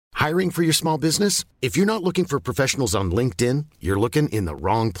Hiring for your small business? If you're not looking for professionals on LinkedIn, you're looking in the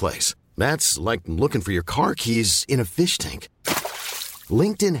wrong place. That's like looking for your car keys in a fish tank.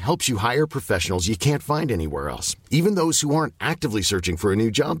 LinkedIn helps you hire professionals you can't find anywhere else, even those who aren't actively searching for a new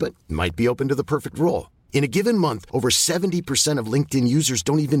job but might be open to the perfect role. In a given month, over 70% of LinkedIn users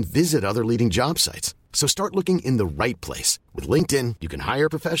don't even visit other leading job sites. So start looking in the right place. With LinkedIn, you can hire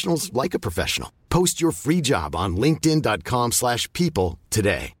professionals like a professional. Post your free job on linkedin.com/people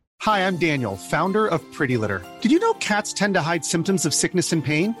today. Hi, I'm Daniel, founder of Pretty Litter. Did you know cats tend to hide symptoms of sickness and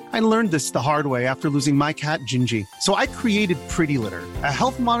pain? I learned this the hard way after losing my cat, Gingy. So I created Pretty Litter, a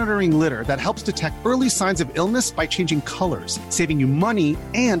health monitoring litter that helps detect early signs of illness by changing colors, saving you money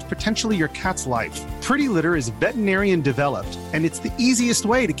and potentially your cat's life. Pretty Litter is veterinarian developed, and it's the easiest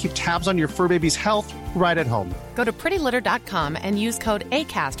way to keep tabs on your fur baby's health right at home. Go to prettylitter.com and use code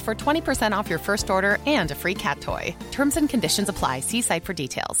ACAST for 20% off your first order and a free cat toy. Terms and conditions apply. See site for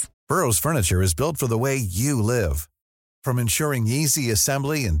details. Burrow's furniture is built for the way you live. From ensuring easy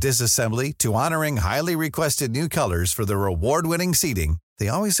assembly and disassembly to honoring highly requested new colors for their award-winning seating, they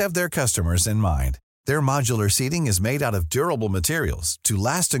always have their customers in mind. Their modular seating is made out of durable materials to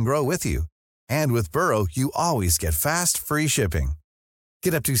last and grow with you. And with Burrow, you always get fast, free shipping.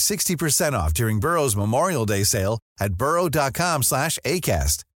 Get up to 60% off during Burrow's Memorial Day sale at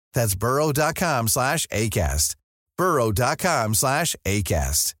burrow.com/ACAST. That's burrow.com/ACAST.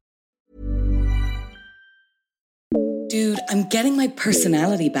 burrow.com/ACAST. Dude, I'm getting my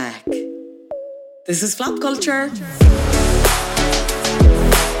personality back. This is Flop Culture.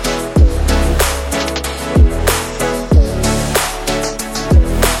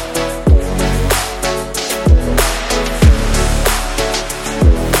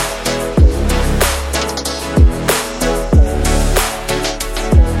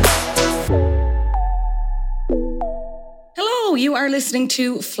 You are listening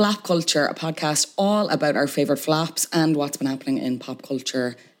to Flop Culture, a podcast all about our favourite flops and what's been happening in pop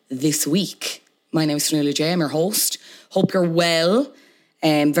culture this week. My name is Sunila J. I'm your host. Hope you're well.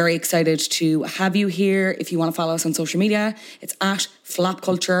 Very excited to have you here. If you want to follow us on social media, it's at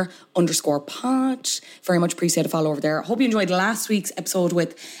flopculture_pod. Very much appreciate a follow over there. Hope you enjoyed last week's episode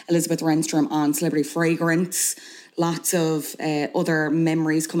with Elizabeth Renstrom on celebrity fragrance. Lots of other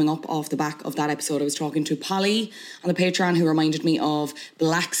memories coming up off the back of that episode. I was talking to Polly on the Patreon, who reminded me of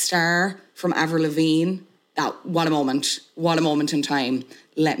Black Star from Avril Lavigne. What a moment in time,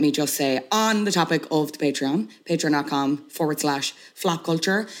 let me just say. On the topic of the Patreon,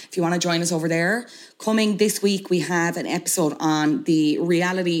 patreon.com/flopculture. If you want to join us over there. Coming this week, we have an episode on the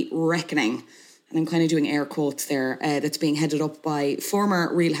reality reckoning. And I'm kind of doing air quotes there. That's being headed up by former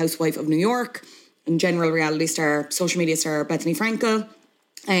Real Housewife of New York and general reality star, social media star, Bethany Frankel.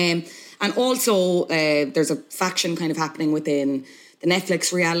 And also there's a faction kind of happening within the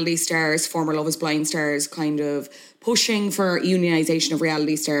Netflix reality stars, former Love is Blind stars, kind of pushing for unionisation of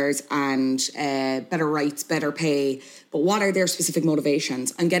reality stars and better rights, better pay. But what are their specific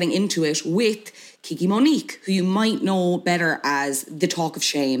motivations? I'm getting into it with Kiki Monique, who you might know better as the talk of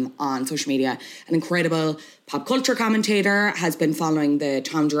shame on social media. An incredible pop culture commentator, has been following the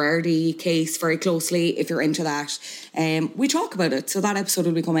Tom Girardi case very closely. If you're into that, we talk about it. So that episode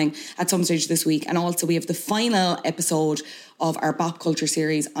will be coming at some stage this week. And also we have the final episode of our pop culture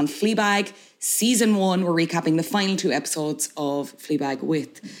series on Fleabag. Season 1, we're recapping the final 2 episodes of Fleabag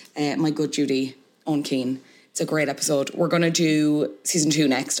with my good Judy O'Keen. It's a great episode. We're going to do season 2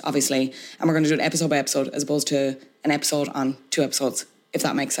 next, obviously. And we're going to do it episode by episode as opposed to an episode on 2 episodes, if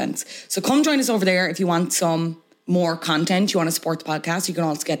that makes sense. So come join us over there if you want some more content. You want to support the podcast. You can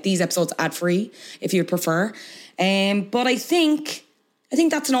also get these episodes ad-free if you prefer. But I think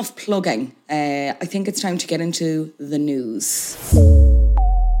that's enough plugging. I think it's time to get into the news.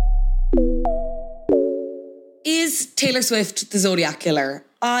 Is Taylor Swift the Zodiac Killer?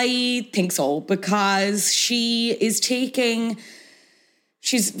 I think so, because she is taking...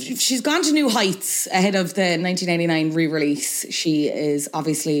 She's gone to new heights ahead of the 1989 re-release. She is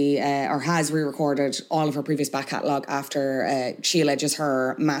obviously, or has re-recorded all of her previous back catalogue after she alleges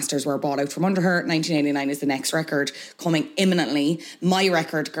her masters were bought out from under her. 1989 is the next record coming imminently. My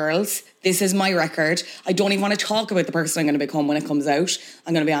record, girls. This is my record. I don't even want to talk about the person I'm going to become when it comes out.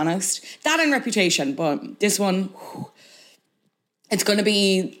 I'm going to be honest. That and Reputation, but this one, it's going to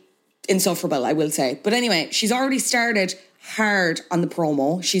be insufferable, I will say. But anyway, she's already started hard on the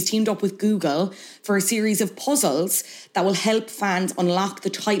promo. She's teamed up with Google for a series of puzzles that will help fans unlock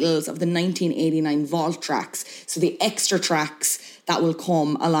the titles of the 1989 vault tracks. So the extra tracks that will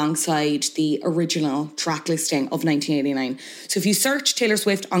come alongside the original track listing of 1989. So if you search Taylor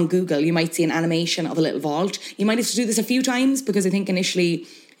Swift on Google, you might see an animation of a little vault. You might have to do this a few times because I think initially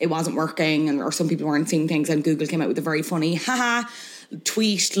it wasn't working, or some people weren't seeing things, and Google came out with a very funny, haha,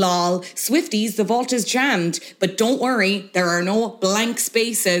 tweet, lol, Swifties, the vault is jammed, but don't worry, there are no blank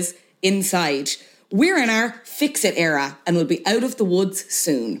spaces inside. We're in our fix-it era, and we'll be out of the woods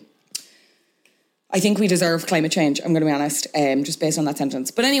soon. I think we deserve climate change, I'm going to be honest, just based on that sentence.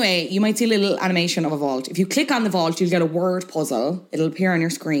 But anyway, you might see a little animation of a vault. If you click on the vault, you'll get a word puzzle. It'll appear on your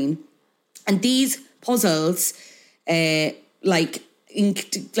screen. And these puzzles, I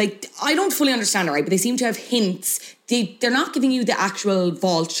don't fully understand it, right? But they seem to have hints. They're not giving you the actual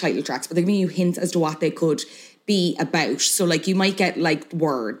vault title tracks, but they're giving you hints as to what they could be about. So, like, you might get, like,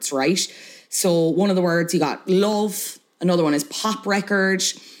 words, right? So one of the words, you got love. Another one is pop record.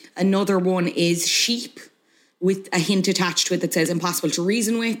 Another one is sheep, with a hint attached to it that says impossible to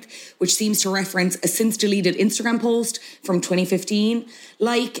reason with, which seems to reference a since-deleted Instagram post from 2015.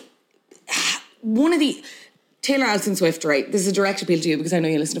 Like, one of the... Taylor Alison Swift, right? This is a direct appeal to you because I know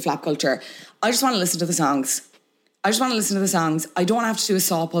you listen to Flap Culture. I just want to listen to the songs. I don't want to have to do a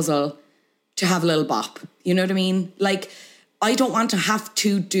saw puzzle to have a little bop. You know what I mean? Like, I don't want to have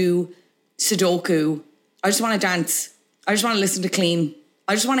to do Sudoku. I just want to dance. I just want to listen to Clean.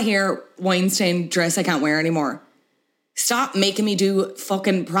 I just want to hear Weinstein dress I can't wear anymore. Stop making me do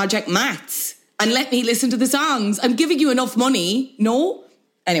fucking Project Maths and let me listen to the songs. I'm giving you enough money. No?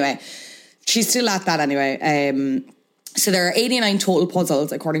 Anyway, she's still at that anyway. So there are 89 total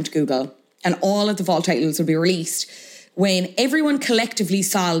puzzles, according to Google, and all of the vault titles will be released when everyone collectively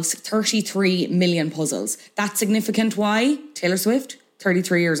solves 33 million puzzles. That's significant. Why? Taylor Swift,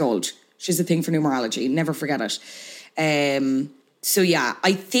 33 years old. She's a thing for numerology. Never forget it. So yeah,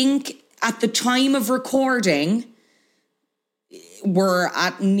 I think at the time of recording, we're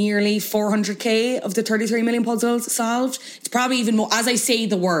at nearly 400k of the 33 million puzzles solved. It's probably even more, as I say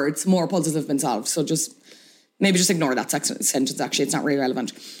the words, more puzzles have been solved. So just ignore that sentence, actually. It's not really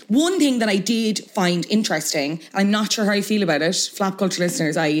relevant. One thing that I did find interesting, I'm not sure how I feel about it, Flap Culture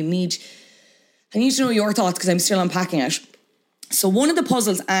listeners, I need to know your thoughts because I'm still unpacking it. So one of the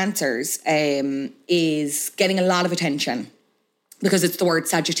puzzle's answers is getting a lot of attention, because it's the word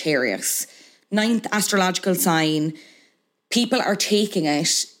Sagittarius. 9th astrological sign. People are taking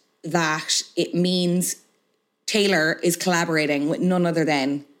it that it means Taylor is collaborating with none other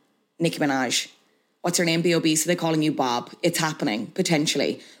than Nicki Minaj. What's her name? B.O.B. So they're calling you Bob. It's happening,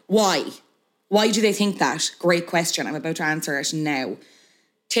 potentially. Why? Why do they think that? Great question. I'm about to answer it now.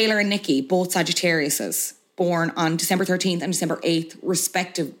 Taylor and Nicki, both Sagittariuses, born on December 13th and December 8th,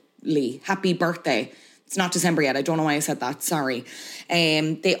 respectively. Happy birthday. It's not December yet. I don't know why I said that. Sorry.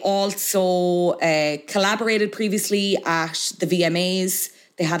 They also collaborated previously at the VMAs.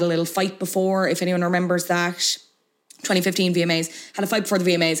 They had a little fight before, if anyone remembers that. 2015 VMAs. Had a fight before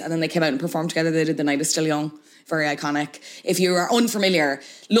the VMAs, and then they came out and performed together. They did The Night Is Still Young. Very iconic. If you are unfamiliar,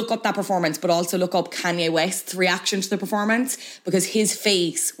 look up that performance, but also look up Kanye West's reaction to the performance, because his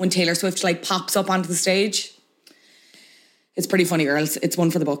face when Taylor Swift pops up onto the stage, it's pretty funny, girls. It's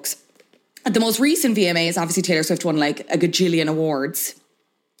one for the books. At the most recent VMAs, obviously Taylor Swift won a gajillion awards,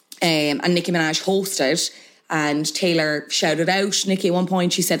 and Nicki Minaj hosted, and Taylor shouted out Nicki at one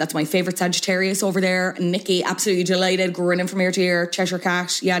point. She said, "That's my favourite Sagittarius over there." And Nicki, absolutely delighted, grinning from ear to ear, Cheshire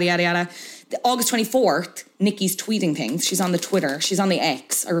Cat, yada, yada, yada. August 24th, Nicki's tweeting things. She's on the Twitter. She's on the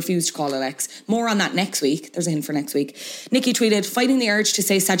X. I refuse to call it X. More on that next week. There's a hint for next week. Nicki tweeted, "Fighting the urge to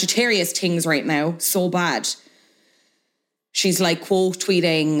say Sagittarius things right now. So bad." She's quote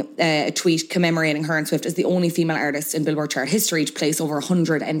tweeting a tweet commemorating her and Swift as the only female artist in Billboard chart history to place over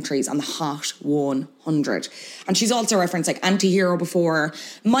 100 entries on the Hot 100. And she's also referenced anti-hero before.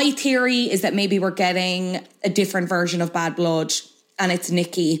 My theory is that maybe we're getting a different version of Bad Blood, and it's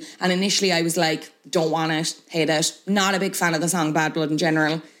Nicki. And initially I was don't want it, hate it. Not a big fan of the song Bad Blood in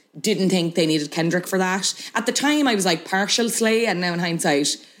general. Didn't think they needed Kendrick for that. At the time I was partial Slay, and now in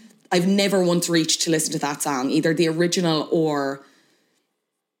hindsight, I've never once reached to listen to that song, either the original or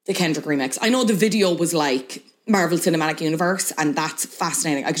the Kendrick remix. I know the video was Marvel Cinematic Universe, and that's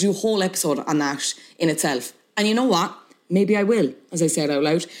fascinating. I could do a whole episode on that in itself. And you know what? Maybe I will, as I said out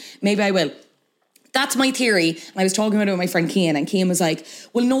loud. Maybe I will. That's my theory. And I was talking about it with my friend Cian, and Cian was like,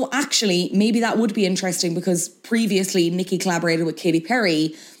 well, no, actually, maybe that would be interesting, because previously Nicki collaborated with Katy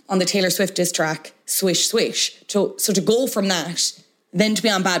Perry on the Taylor Swift diss track, Swish Swish. So to go from that, then to be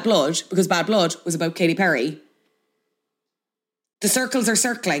on Bad Blood, because Bad Blood was about Katy Perry. The circles are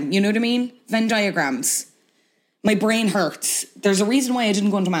circling, you know what I mean? Venn diagrams. My brain hurts. There's a reason why I didn't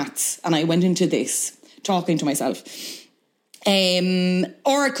go into maths, and I went into this, talking to myself.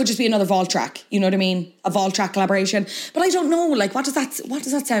 Or it could just be another vault track, you know what I mean? A vault track collaboration. But I don't know, what does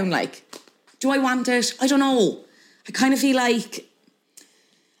that sound like? Do I want it? I don't know. I kind of feel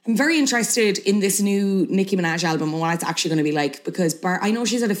I'm very interested in this new Nicki Minaj album and what it's actually going to be like, because I know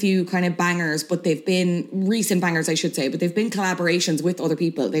she's had a few kind of bangers, but they've been recent bangers, I should say, but they've been collaborations with other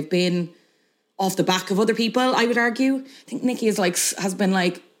people. They've been off the back of other people, I would argue. I think Nicki has been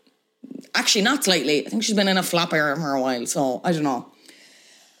like, actually not slightly, I think she's been in a flopper for a while, so I don't know.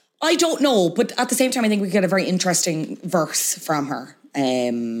 I don't know, but at the same time, I think we get a very interesting verse from her,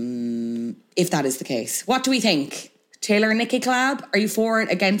 if that is the case. What do we think? Taylor and Nicki collab? Are you for it,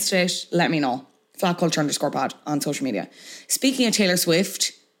 against it? Let me know. @flatculture_pod on social media. Speaking of Taylor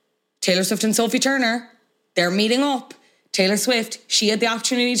Swift and Sophie Turner, they're meeting up. Taylor Swift, she had the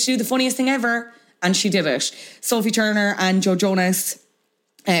opportunity to do the funniest thing ever, and she did it. Sophie Turner and Joe Jonas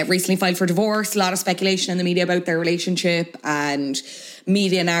recently filed for divorce. A lot of speculation in the media about their relationship and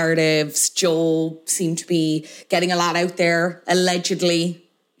media narratives. Joe seemed to be getting a lot out there. Allegedly,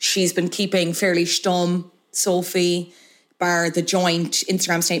 she's been keeping fairly stum Sophie, bar the joint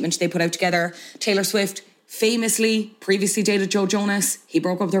Instagram statement they put out together. Taylor Swift famously previously dated Joe Jonas. He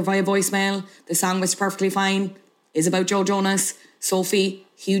broke up with her via voicemail. The song was perfectly fine. Is about Joe Jonas. Sophie,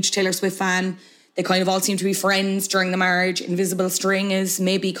 huge Taylor Swift fan. They kind of all seem to be friends during the marriage. Invisible String is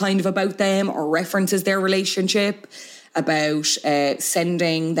maybe kind of about them, or references their relationship, about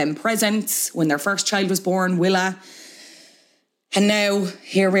sending them presents when their first child was born, Willa. And now,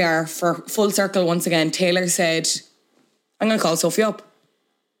 here we are, for full circle once again. Taylor said, I'm going to call Sophie up.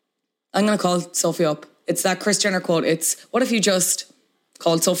 It's that Kris Jenner quote. It's, what if you just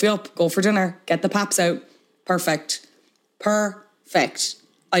called Sophie up, go for dinner, get the paps out. Perfect.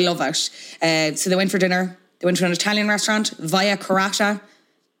 I love it. So they went for dinner. They went to an Italian restaurant, Via Carrata,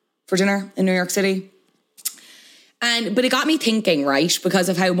 for dinner in New York City. But it got me thinking, right, because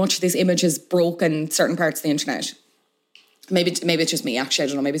of how much this image has broken certain parts of the internet. Maybe it's just me, actually. I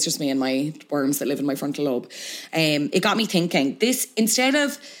don't know. Maybe it's just me and my worms that live in my frontal lobe. It got me thinking. This, instead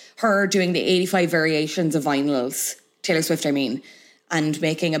of her doing the 85 variations of vinyls, Taylor Swift, I mean, and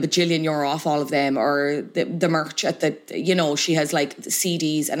making a bajillion euro off all of them, or the merch at the, she has like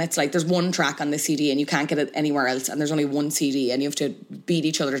CDs, and it's like there's one track on the CD and you can't get it anywhere else, and there's only one CD and you have to beat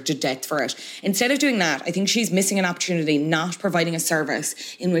each other to death for it. Instead of doing that, I think she's missing an opportunity, not providing a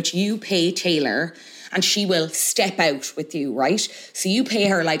service in which you pay Taylor and she will step out with you, right? So you pay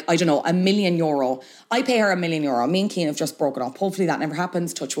her like, I don't know, €1 million. I pay her €1 million. Me and Cian have just broken up. Hopefully that never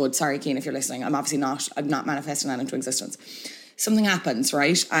happens. Touch wood. Sorry, Cian, if you're listening. I'm not manifesting that into existence. Something happens,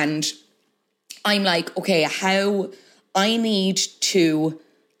 right? And I'm like, okay, how I need to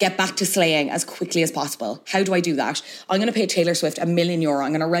get back to slaying as quickly as possible. How do I do that? I'm going to pay Taylor Swift €1 million.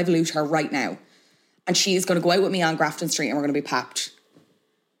 I'm going to revolute her right now. And she's going to go out with me on Grafton Street and we're going to be papped.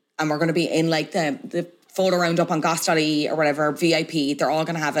 And we're going to be in like the photo roundup on goss.ie or whatever, VIP. They're all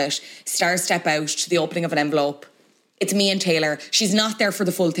going to have it. Stars step out to the opening of an envelope. It's me and Taylor. She's not there for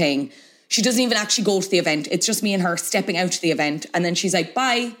the full thing. She doesn't even actually go to the event. It's just me and her stepping out to the event. And then she's like,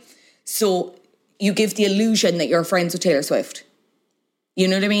 bye. So you give the illusion that you're friends with Taylor Swift. You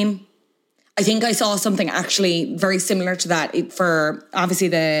know what I mean? I think I saw something actually very similar to that for obviously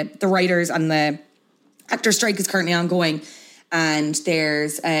the writers, and the actor strike is currently ongoing. And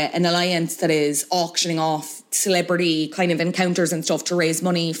there's an alliance that is auctioning off celebrity kind of encounters and stuff to raise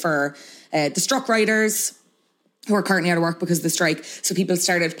money for the struck writers who are currently out of work because of the strike. So people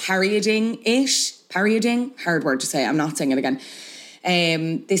started parodying, hard word to say, I'm not saying it again.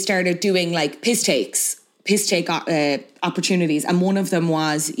 They started doing like piss take opportunities. And one of them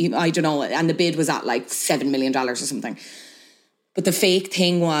was, I don't know, and the bid was at like $7 million or something. But the fake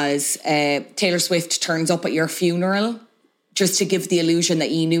thing was Taylor Swift turns up at your funeral just to give the illusion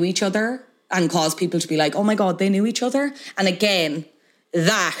that you knew each other and cause people to be like, oh my God, they knew each other. And again,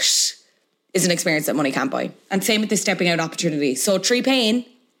 that is an experience that money can't buy. And same with the stepping out opportunity. So Tree Payne,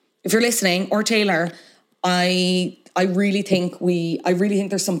 if you're listening, or Taylor, I really think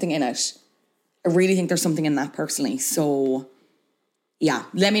there's something in it. I really think there's something in that personally. So yeah,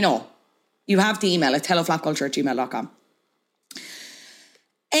 let me know. You have the email at helloflapculture@gmail.com.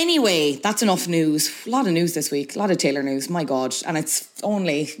 Anyway, that's enough news. A lot of news this week. A lot of Taylor news. My God. And it's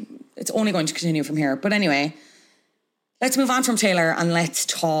only going to continue from here. But anyway, let's move on from Taylor and let's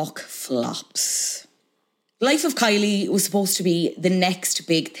talk flops. Life of Kylie was supposed to be the next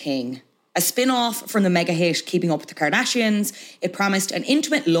big thing. A spin-off from the mega hit Keeping Up with the Kardashians, it promised an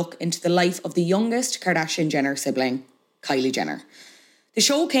intimate look into the life of the youngest Kardashian-Jenner sibling, Kylie Jenner. The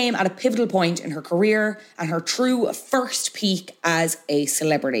show came at a pivotal point in her career and her true first peak as a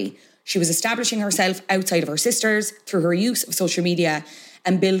celebrity. She was establishing herself outside of her sisters through her use of social media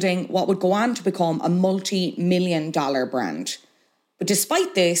and building what would go on to become a multi-million-dollar brand. But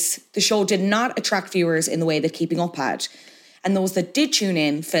despite this, the show did not attract viewers in the way that Keeping Up had. And those that did tune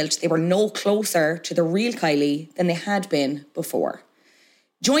in felt they were no closer to the real Kylie than they had been before.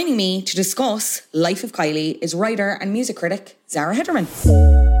 Joining me to discuss Life of Kylie is writer and music critic Zara Hedderman.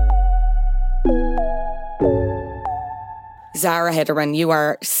 Zara Hedderman, you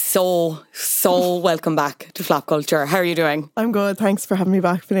are so welcome back to Flop Culture. How are you doing? I'm good. Thanks for having me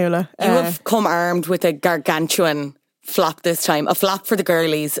back, Fionnuala. You have come armed with a gargantuan flop this time. A flop for the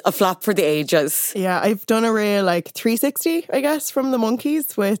girlies, a flop for the ages. Yeah, I've done a real 360, I guess, from the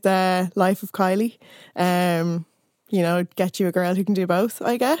Monkeys with Life of Kylie. Get you a girl who can do both,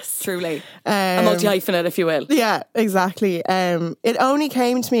 I guess. Truly. A multi-hyphenate, if you will. Yeah, exactly. It only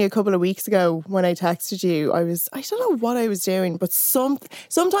came to me a couple of weeks ago when I texted you. I don't know what I was doing, but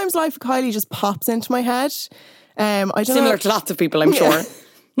sometimes Life of Kylie just pops into my head. I don't Similar know. to lots of people, I'm sure.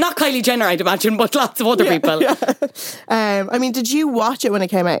 Not Kylie Jenner, I'd imagine, but lots of other people. Yeah. Did you watch it when it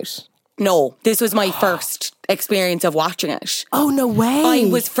came out? No, this was my first experience of watching it. Oh, no way. I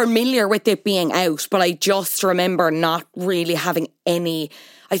was familiar with it being out, but I just remember not really having any...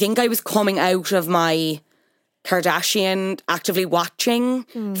 I think I was coming out of my Kardashian actively watching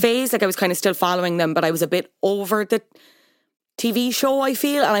phase. I was kind of still following them, but I was a bit over the TV show, I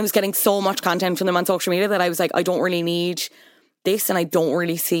feel, and I was getting so much content from them on social media that I was like, I don't really need this and I don't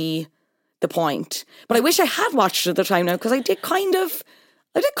really see the point. But I wish I had watched it at the time now, because I did kind of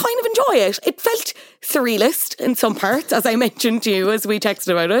enjoy it. It felt surrealist in some parts, as I mentioned to you as we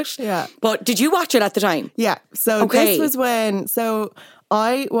texted about it. Yeah. But did you watch it at the time? Yeah. So this was when... So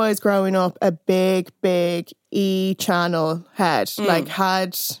I was growing up a big E-channel head.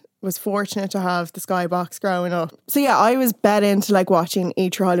 Was fortunate to have the Skybox growing up. So yeah, I was bet into watching E!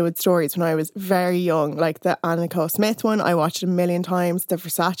 True Hollywood Stories when I was very young. The Anna Nicole Smith one, I watched it a million times. The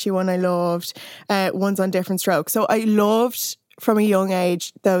Versace one I loved. Ones on Different Strokes. So I loved... from a young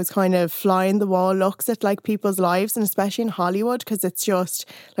age, those kind of fly in the wall looks at people's lives, and especially in Hollywood, because it's just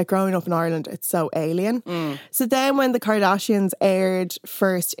growing up in Ireland, it's so alien. So then when the Kardashians aired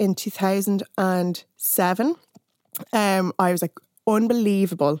first in 2007, I was like,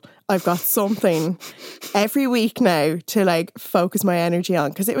 unbelievable. I've got something every week now to focus my energy on,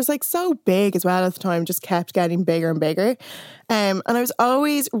 because it was so big as well at the time, just kept getting bigger and bigger. And I was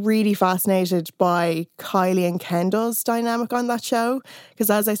always really fascinated by Kylie and Kendall's dynamic on that show, because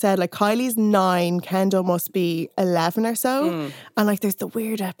as I said, Kylie's 9, Kendall must be 11 or so. And there's the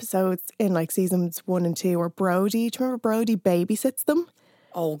weird episodes in seasons 1 and 2 where Brody, do you remember Brody babysits them?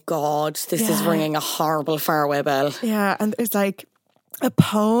 Oh God, this is ringing a horrible faraway bell. Yeah, and there's a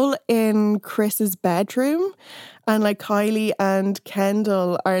pole in Chris's bedroom, and Kylie and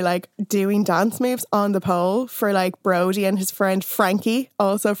Kendall are doing dance moves on the pole for Brody and his friend Frankie,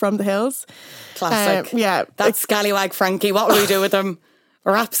 also from the Hills. Classic. Yeah. That's Scallywag Frankie. What will we do with him?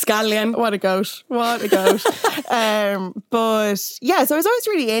 Rapscallion. What a goat. But yeah, so I was always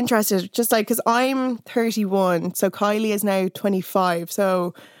really interested, just because I'm 31, so Kylie is now 25.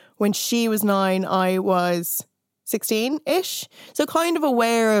 So when she was 9, I was 16-ish. So kind of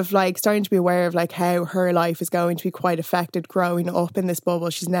aware of starting to be aware of how her life is going to be quite affected growing up in this bubble.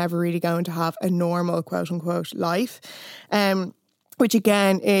 She's never really going to have a normal quote unquote life. Which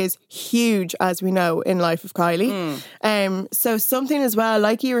again is huge, as we know, in Life of Kylie. So something as well,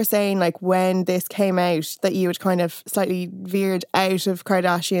 like you were saying, when this came out, that you had kind of slightly veered out of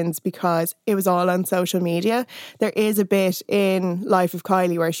Kardashians because it was all on social media. There is a bit in Life of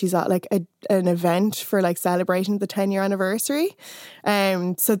Kylie where she's at an event for celebrating the 10-year anniversary.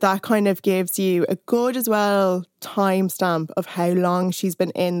 So that kind of gives you a good as well timestamp of how long she's been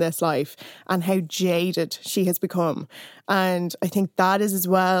in this life and how jaded she has become. And I think that is as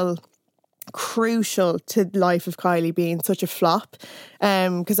well crucial to Life of Kylie being such a flop,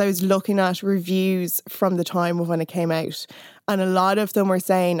 because I was looking at reviews from the time of when it came out, and a lot of them were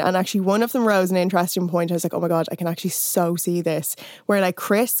saying, and actually one of them rose an interesting point. I was like, oh my God, I can actually so see this, where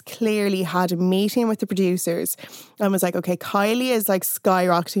Chris clearly had a meeting with the producers and was like, okay, Kylie is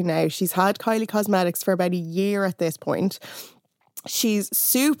skyrocketing now. She's had Kylie Cosmetics for about a year at this point. She's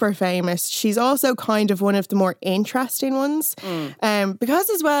super famous. She's also kind of one of the more interesting ones. Because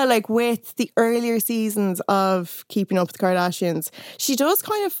as well, with the earlier seasons of Keeping Up with the Kardashians, she does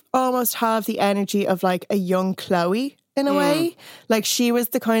kind of almost have the energy of a young Chloe in a way. She was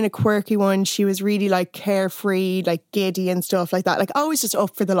the kind of quirky one. She was really carefree, giddy and stuff like that. Always just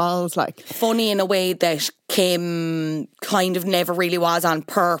up for the lols. Funny in a way that Kim kind of never really was on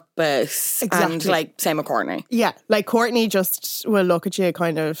purpose. Exactly. And same with Courtney. Yeah, Courtney just will look at you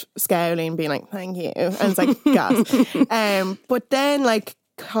kind of scowling, being like, thank you. And it's gas. But then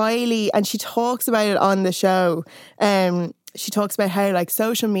Kylie, and she talks about it on the show, she talks about how like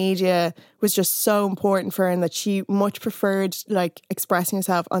social media was just so important for her and that she much preferred like expressing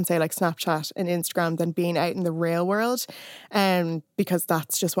herself on say like Snapchat and Instagram than being out in the real world, because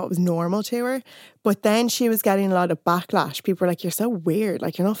that's just what was normal to her. But then she was getting a lot of backlash. People were like, you're so weird,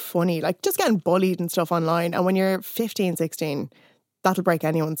 like you're not funny, like just getting bullied and stuff online. And when you're 15, 16, that'll break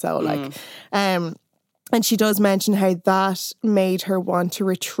anyone's soul. Like, and she does mention how that made her want to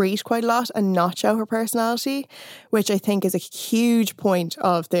retreat quite a lot and not show her personality, which I think is a huge point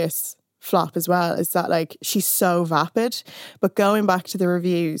of this flop as well, is that like she's so vapid. But going back to the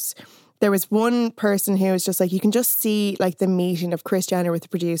reviews, there was one person who was just like, you can just see like the meeting of Kris Jenner with the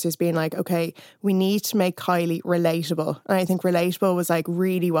producers being like, okay, we need to make Kylie relatable. And I think relatable was like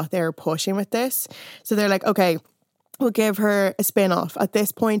really what they were pushing with this. So they're like, okay, we'll give her a spin-off. At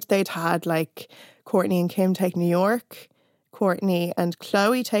this point, they'd had like Kourtney and Kim take New York, Kourtney and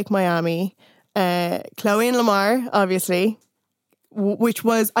Khloe take Miami, Khloe and Lamar, obviously, which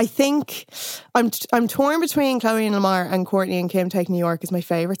was, I think, I'm torn between Khloe and Lamar and Kourtney and Kim take New York as my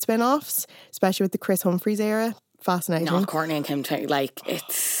favourite spin-offs, especially with the Chris Humphries era. Fascinating. No, Kourtney and Kim take, like,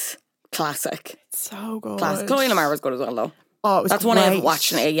 it's classic. So good. Classic. Chloe and Lamar was good as well, though. Oh, it was That's great. one I haven't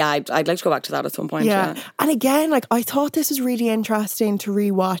watched. Yeah, I'd like to go back to that at some point. Yeah. And again, like I thought this was really interesting to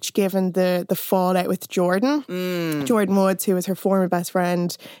rewatch given the fallout with Jordan. Jordan Woods, who was her former best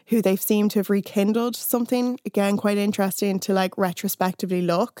friend, who they've seemed to have rekindled something. Again, quite interesting to like retrospectively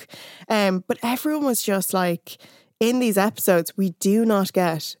look. But everyone was just like, in these episodes, we do not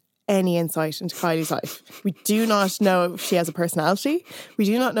get any insight into Kylie's life. We do not know if she has a personality. We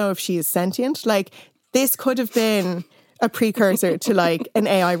do not know if she is sentient. Like this could have been a precursor to like an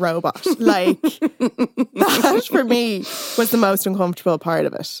AI robot. Like that for me was the most uncomfortable part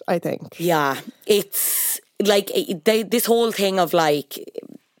of it, I think. Yeah, it's like this whole thing of like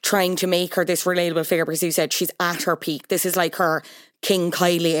trying to make her this relatable figure, because you said she's at her peak. This is like her King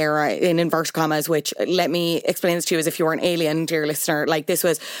Kylie era in inverted commas, which let me explain this to you as if you were an alien, dear listener. Like this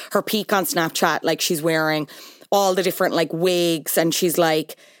was her peak on Snapchat. Like she's wearing all the different like wigs and she's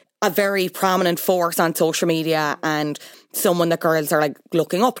like a very prominent force on social media and someone that girls are like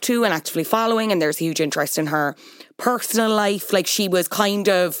looking up to and actively following, and there's huge interest in her personal life. Like she was kind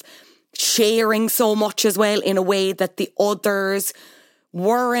of sharing so much as well in a way that the others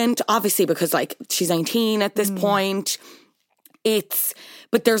weren't, obviously because like she's 19 at this point.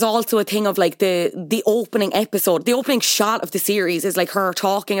 But there's also a thing of like the opening episode, the opening shot of the series is like her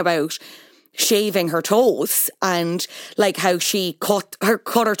talking about shaving her toes and like how she cut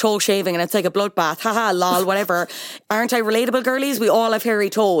her toe shaving and it's like a bloodbath, haha, lol, whatever. Aren't I relatable, girlies? We all have hairy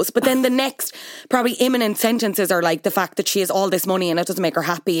toes. But then the next probably imminent sentences are like the fact that she has all this money and it doesn't make her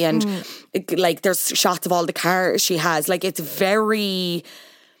happy, and like there's shots of all the cars she has. Like it's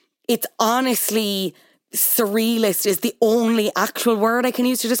honestly surrealist is the only actual word I can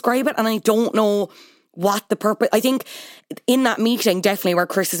use to describe it, and I don't know what the purpose. I think in that meeting, definitely where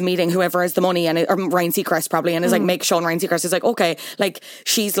Chris is meeting whoever has the money, and or Ryan Seacrest probably, and is like showing Ryan Seacrest is like, okay, like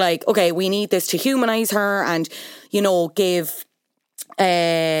she's like, okay, we need this to humanize her and, you know, give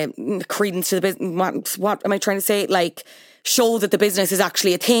credence to the business. What am I trying to say? Like show that the business is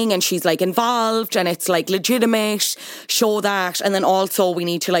actually a thing and she's like involved and it's like legitimate, show that. And then also we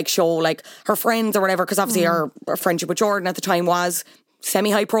need to like show like her friends or whatever, because obviously her friendship with Jordan at the time was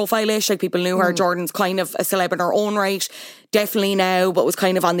semi-high profile-ish, like people knew her. Jordan's kind of a celeb in her own right, definitely now, but was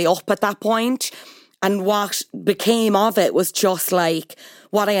kind of on the up at that point. And what became of it was just like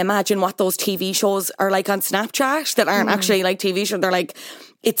what I imagine what those TV shows are like on Snapchat that aren't actually like TV shows. They're like,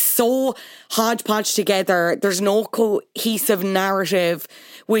 it's so hodgepodge together. There's no cohesive narrative,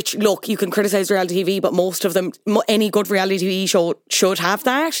 which, look, you can criticise reality TV, but most of them, any good reality TV show should have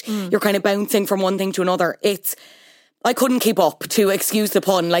that. You're kind of bouncing from one thing to another. I couldn't keep up, to excuse the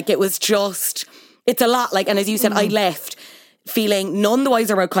pun. Like, it was just, it's a lot. Like, and as you said, I left feeling none the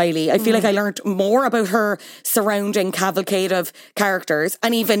wiser about Kylie. I feel like I learned more about her surrounding cavalcade of characters.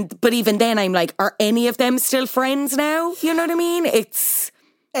 And even then I'm like, are any of them still friends now? You know what I mean?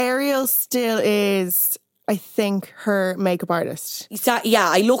 Ariel still is, I think, her makeup artist. Yeah,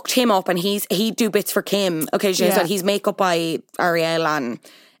 I looked him up and he'd do bits for Kim occasionally. So he's makeup by Ariel on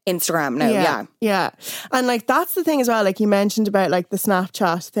Instagram now. Yeah. And like that's the thing as well, like you mentioned about like the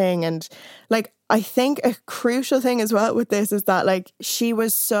Snapchat thing, and like I think a crucial thing as well with this is that like she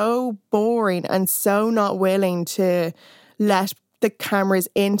was so boring and so not willing to let the cameras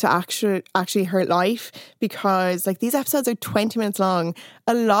into actually her life, because like these episodes are 20 minutes long.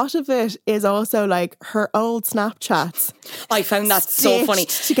 A lot of it is also like her old Snapchats. I found that so funny.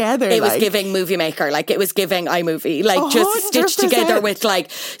 Together. It was giving Movie Maker, like it was giving iMovie, like 100%. Just stitched together with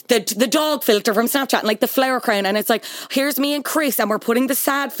like the dog filter from Snapchat and like the flower crown, and it's like, here's me and Chris and we're putting the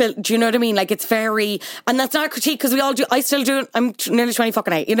sad filter. Do you know what I mean? Like it's very, and that's not a critique because we all do. I still do it. I'm nearly 20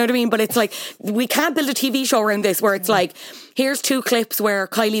 fucking 8. You know what I mean? But it's like we can't build a TV show around this where it's like, here's 2 clips where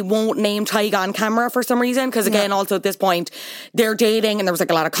Kylie won't name Tyga on camera for some reason, because again, also at this point they're dating and there was like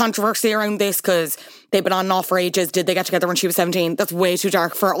a lot of controversy around this because they've been on and off for ages. Did they get together when she was 17? That's way too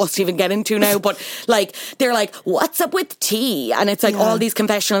dark for us to even get into now. But like, they're like, what's up with T? And it's like all these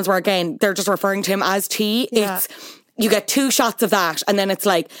confessionals where again, they're just referring to him as T. It's, you get 2 shots of that and then it's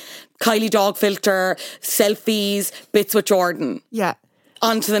like Kylie dog filter, selfies, bits with Jordan. Yeah.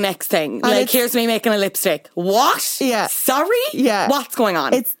 On to the next thing. And like, here's me making a lipstick. What? Yeah. Sorry? Yeah. What's going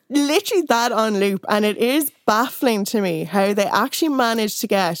on? It's literally that on loop. And it is baffling to me how they actually managed to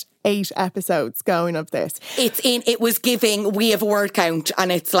get 8 episodes going of this. It was giving, we have a word count,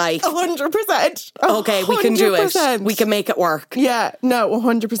 and it's like 100%. Okay, we can do it. We can make it work. Yeah, no,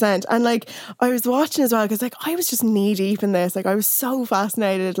 100%. And like, I was watching as well because like I was just knee deep in this. Like, I was so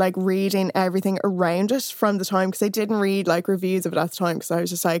fascinated, like reading everything around it from the time, because I didn't read like reviews of it at the time, because I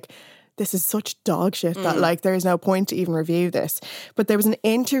was just like, this is such dog shit that like there is no point to even review this. But there was an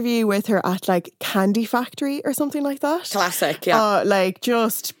interview with her at like Candy Factory or something like that. Classic, yeah. Like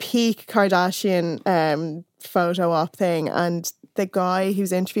just peak Kardashian photo op thing. And the guy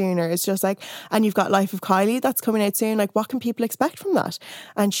who's interviewing her is just like, and you've got Life of Kylie that's coming out soon. Like, what can people expect from that?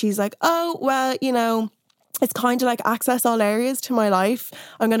 And she's like, oh, well, you know, it's kind of like access all areas to my life.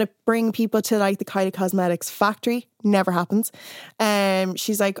 I'm going to bring people to like the Kylie Cosmetics factory. Never happens.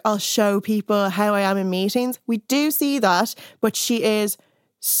 She's like, I'll show people how I am in meetings. We do see that, but she is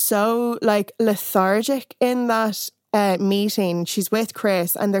so like lethargic in that meeting. She's with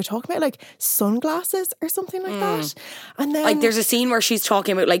Chris and they're talking about like sunglasses or something like that. And then like there's a scene where she's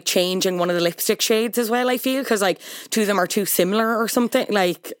talking about like changing one of the lipstick shades as well, I feel, because like 2 of them are too similar or something.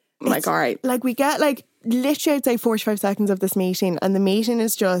 Like, I'm like, all right. Like we get like literally I'd say 45 seconds of this meeting, and the meeting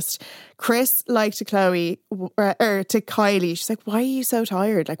is just Chris like to Chloe or to Kylie. She's like, why are you so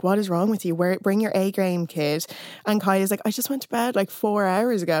tired? Like, what is wrong with you? Bring your A game, kid. And Kylie's like, I just went to bed like 4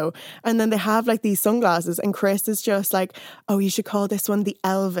 hours ago. And then they have like these sunglasses and Chris is just like, oh, you should call this one the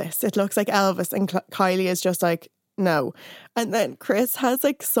Elvis. It looks like Elvis. And Kylie is just like, no. And then Chris has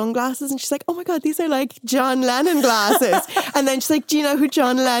like sunglasses and she's like, oh my God, these are like John Lennon glasses. And then she's like, do you know who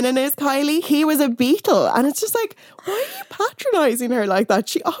John Lennon is, Kylie? He was a Beatle. And it's just like, why are you patronising her like that?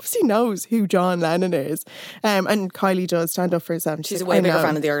 She obviously knows who John Lennon is. And Kylie does stand up for herself. She's a way bigger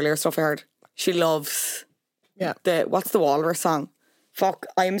fan of the earlier stuff I heard. She loves what's the Walrus song? Fuck,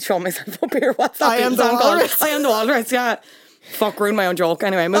 I am showing myself up here. What's that I am the Walrus. Called? I am the Walrus, yeah. Fuck, ruined my own joke.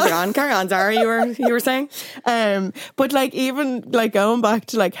 Anyway, moving on. Carry on, Zara, you were saying? But like even like going back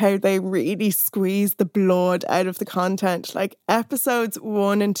to like how they really squeeze the blood out of the content, like episodes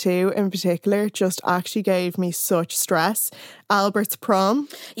 1 and 2 in particular just actually gave me such stress. Albert's prom.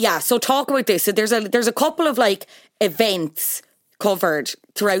 Yeah, so talk about this. So there's a couple of like events covered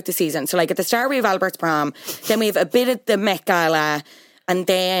throughout the season. So like at the start we have Albert's prom, then we have a bit at the Met Gala, and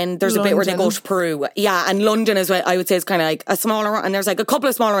then there's London. A bit where they go to Peru. Yeah, and London is what I would say is kind of like a smaller one. And there's like a couple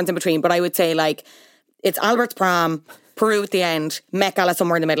of smaller ones in between. But I would say like it's Albert's prom, Peru at the end, Met Gala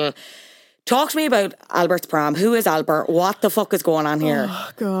somewhere in the middle. Talk to me about Albert's prom. Who is Albert? What the fuck is going on here?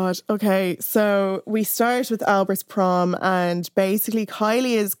 Oh, God. Okay, so we start with Albert's prom and basically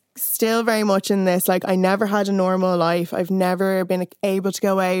Kylie is still very much in this, like, I never had a normal life. I've never been able to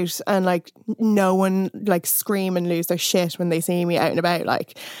go out and, like, no one, like, scream and lose their shit when they see me out and about,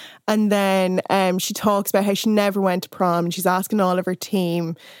 like. And then she talks about how she never went to prom and she's asking all of her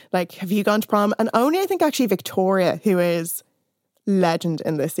team, like, have you gone to prom? And only, I think, actually Victoria, who is legend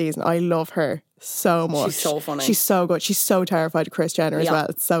in this season. I love her so much. She's so funny. She's so good. She's so terrified of Kris Jenner as well.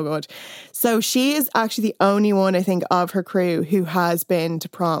 It's so good. So she is actually the only one, I think, of her crew who has been to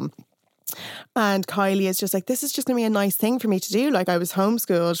prom. And Kylie is just like, this is just going to be a nice thing for me to do. Like, I was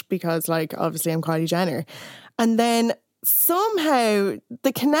homeschooled because, like, obviously I'm Kylie Jenner. And then somehow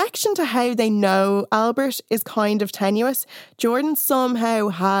the connection to how they know Albert is kind of tenuous. Jordan somehow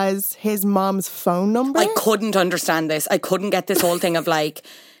has his mom's phone number. I couldn't understand this. I couldn't get this whole thing of like,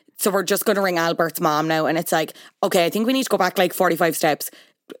 so we're just going to ring Albert's mom now. And it's like, okay, I think we need to go back like 45 steps.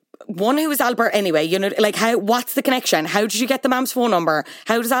 One, who is Albert anyway? You know, like, what's the connection? How did you get the mom's phone number?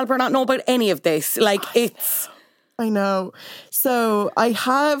 How does Albert not know about any of this? Like, it's I know. So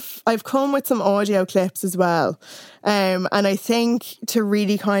I've come with some audio clips as well. And I think to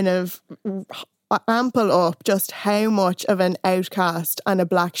really kind of ample up just how much of an outcast and a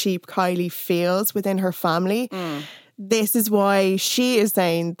black sheep Kylie feels within her family. This is why she is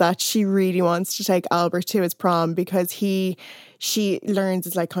saying that she really wants to take Albert to his prom, because she learns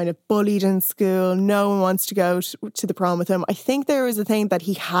is like kind of bullied in school. No one wants to go to the prom with him. I think there was a thing that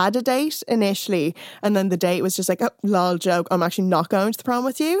he had a date initially, and then the date was just like, oh, lol, joke, I'm actually not going to the prom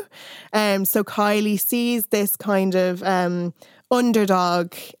with you. So Kylie sees this kind of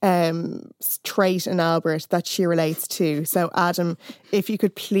underdog trait in Albert that she relates to. So Adam, if you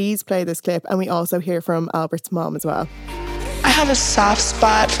could please play this clip, and we also hear from Albert's mom as well. I have a soft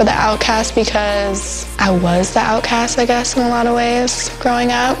spot for the outcast because I was the outcast, I guess, in a lot of ways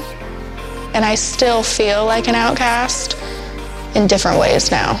growing up. And I still feel like an outcast in different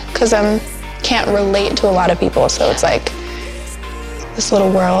ways now because I can't relate to a lot of people. So it's like this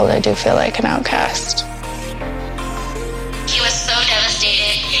little world, I do feel like an outcast. He was so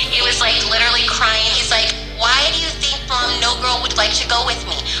devastated. He was like literally crying. He's like, why do you think, Mom, no girl would like to go with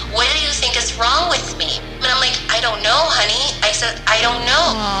me? What do you think is wrong with me? And I'm like, I don't know, honey. I said, I don't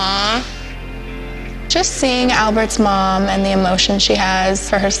know. Aww. Just seeing Albert's mom and the emotion she has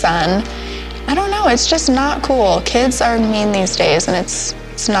for her son, I don't know, it's just not cool. Kids are mean these days, and it's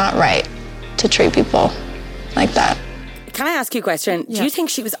not right to treat people like that. Can I ask you a question? Yeah. Do you think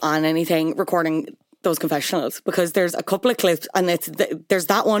she was on anything recording those confessionals? Because there's a couple of clips, and there's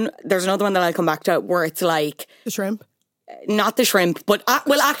that one, there's another one that I'll come back to where it's like... The shrimp? Not the shrimp, but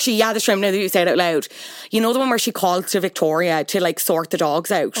well, actually, yeah, the shrimp. Now that you say it out loud, you know the one where she called to Victoria to like sort the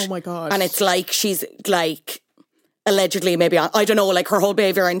dogs out. Oh my god! And it's like she's like allegedly maybe I don't know, like her whole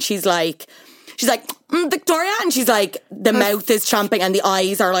behavior, and she's like Victoria, and she's like the mouth is champing and the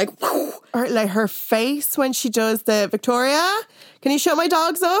eyes are like, whew. Or like her face when she does the Victoria, can you shut my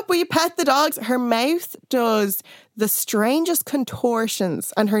dogs up? Will you pet the dogs? Her mouth does the strangest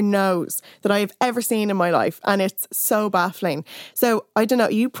contortions, and her nose that I have ever seen in my life. And it's so baffling. So I don't know,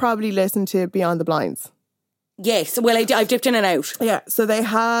 you probably listened to Beyond the Blinds. Yes, well, I've dipped in and out. Yeah, so they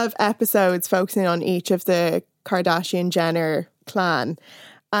have episodes focusing on each of the Kardashian-Jenner clan.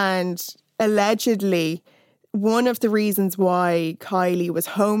 And allegedly, one of the reasons why Kylie was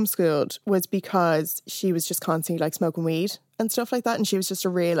homeschooled was because she was just constantly like smoking weed and stuff like that, and she was just a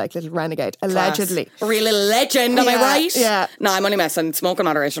real like little renegade, allegedly. Class. A real little legend, am I right? Yeah. No, I'm only messing. Smoke in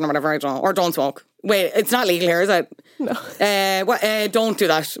moderation or whatever, don't smoke. Wait, it's not legal here, is it? No. Don't do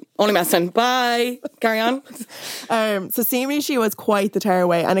that. Only messing. Bye. Carry on. So seemingly she was quite the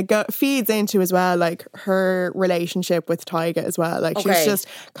tearaway, and it feeds into as well like her relationship with Tyga as well. Like she's just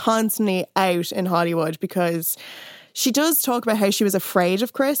constantly out in Hollywood because she does talk about how she was afraid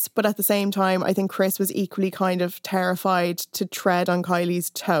of Chris, but at the same time, I think Chris was equally kind of terrified to tread on Kylie's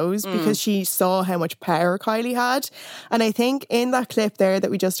toes because she saw how much power Kylie had. And I think in that clip there that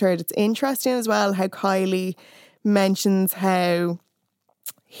we just heard, it's interesting as well how Kylie mentions how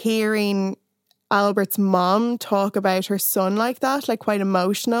hearing Albert's mom talk about her son like that, like quite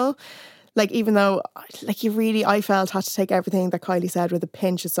emotional. Like, even though, like, I felt had to take everything that Kylie said with a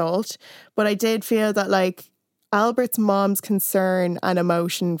pinch of salt. But I did feel that, like, Albert's mom's concern and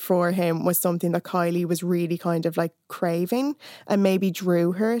emotion for him was something that Kylie was really kind of like craving and maybe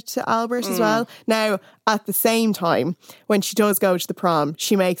drew her to Albert as well. Now, at the same time, when she does go to the prom,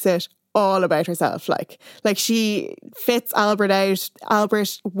 she makes it all about herself. Like she fits Albert out.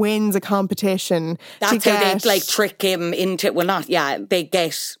 Albert wins a competition. That's how they like trick him into, well, not, yeah, they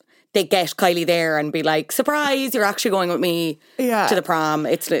get Kylie there and be like, surprise, you're actually going with me to the prom.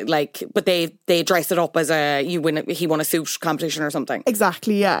 It's like, but they dress it up as he won a suit competition or something.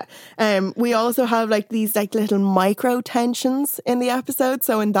 Exactly, yeah. We also have like these like little micro tensions in the episode.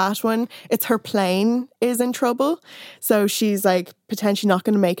 So in that one, it's her plane is in trouble. So she's like potentially not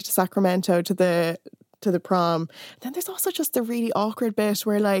going to make it to Sacramento to the prom. Then there's also just the really awkward bit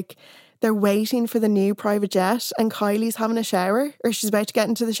where like they're waiting for the new private jet and Kylie's having a shower, or she's about to get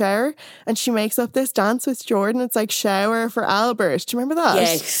into the shower, and she makes up this dance with Jordan. It's like shower for Albert. Do you remember that?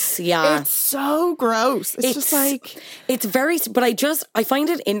 Yes, yeah. It's so gross. It's just like... It's very... But I find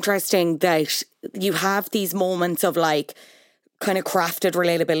it interesting that you have these moments of like kind of crafted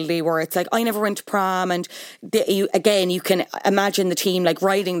relatability where it's like, I never went to prom, and you can imagine the team like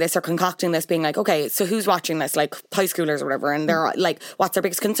writing this or concocting this being like, okay, so who's watching this, like high schoolers or whatever, and they're like, what's their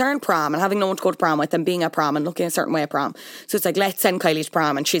biggest concern? Prom, and having no one to go to prom with, and being at prom and looking a certain way at prom. So it's like, let's send Kylie to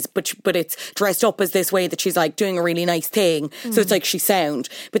prom, and she's but it's dressed up as this way that she's like doing a really nice thing, so it's like she's sound.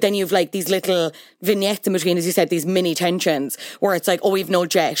 But then you've like these little vignettes in between, as you said, these mini tensions where it's like, oh, we've no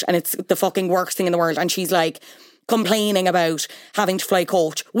jet and it's the fucking worst thing in the world, and she's like, complaining about having to fly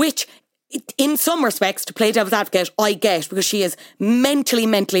coach, which in some respects, to play devil's advocate, I get, because she is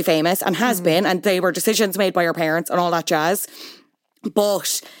mentally famous and has been, and they were decisions made by her parents and all that jazz.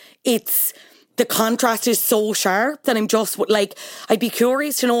 But the contrast is so sharp that I'm just like, I'd be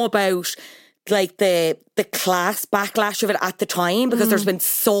curious to know about like the class backlash of it at the time, because there's been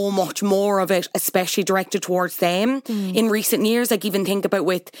so much more of it, especially directed towards them in recent years. Like, even think about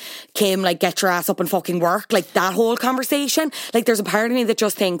with Kim, like, get your ass up and fucking work, like that whole conversation. Like, there's a part of me that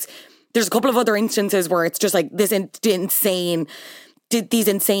just thinks there's a couple of other instances where it's just like these insane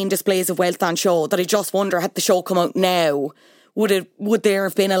displays of wealth on show that I just wonder, had the show come out now, would there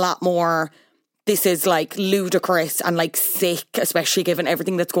have been a lot more, this is like ludicrous and like sick, especially given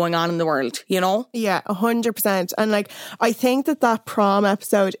everything that's going on in the world, you know? Yeah, 100%. And like, I think that prom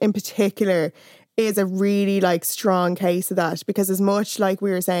episode in particular is a really like strong case of that, because as much like we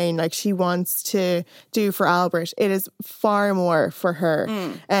were saying, like she wants to do for Albert, it is far more for her.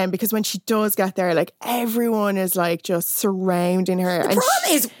 Because when she does get there, like everyone is like just surrounding her. The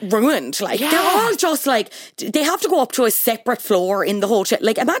prom is ruined. Like they're all just like, they have to go up to a separate floor in the hotel.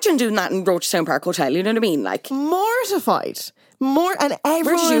 Like, imagine doing that in Rochestown Park Hotel, you know what I mean? Like, mortified. And everyone.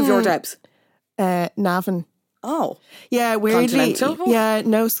 Where did you have your Debs? Navan. Oh. Yeah, weirdly. Continental? Yeah,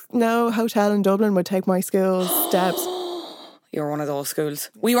 no hotel in Dublin would take my school's Debs. You're one of those schools.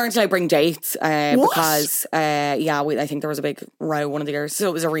 We weren't allowed to bring dates because, I think there was a big row one of the years. So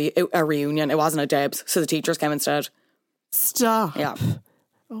it was a reunion. It wasn't a Debs. So the teachers came instead. Stop. Yeah.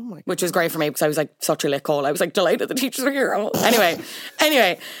 Oh my God. Which was great for me because I was like such a lit call. I was like delighted the teachers were here.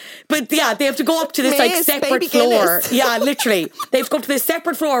 Anyway. But yeah, they have to go up to this like separate floor. Yeah, literally. They have to go up to this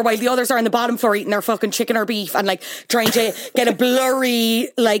separate floor while the others are on the bottom floor eating their fucking chicken or beef and like trying to get a blurry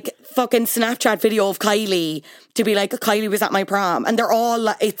like fucking Snapchat video of Kylie to be like, Kylie was at my prom. And they're all,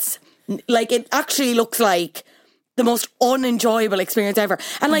 it's like, it actually looks like the most unenjoyable experience ever.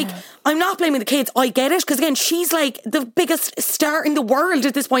 And like, I'm not blaming the kids. I get it. Because again, she's like the biggest star in the world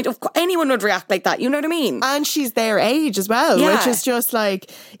at this point. Of anyone would react like that. You know what I mean? And she's their age as well, which is just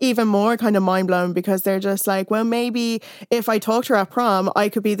like even more kind of mind blowing, because they're just like, well, maybe if I talk to her at prom, I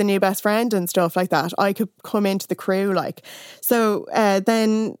could be the new best friend and stuff like that. I could come into the crew. Like, so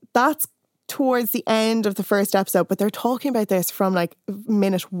then that's towards the end of the first episode, but they're talking about this from like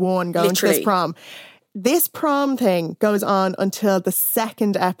minute one going to this prom. This prom thing goes on until the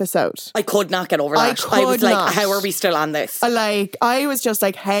second episode. I could not get over that. I was like, how are we still on this? I was just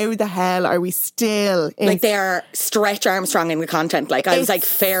like, how the hell are we still in... Like, they're Stretch Armstrong in the content. Like, I was like,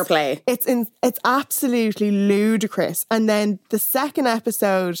 fair play. It's absolutely ludicrous. And then the second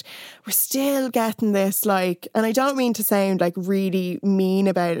episode, we're still getting this like, and I don't mean to sound like really mean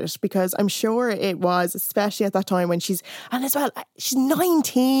about it, because I'm sure it was, especially at that time when she's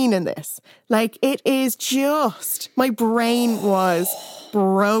 19 in this. Like, it is just, my brain was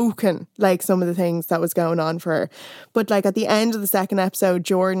broken, like some of the things that was going on for her. But like at the end of the second episode,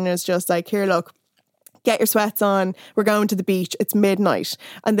 Jordan is just like, here, look, get your sweats on, we're going to the beach, it's midnight.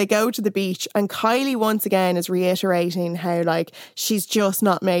 And they go to the beach, and Kylie once again is reiterating how like she's just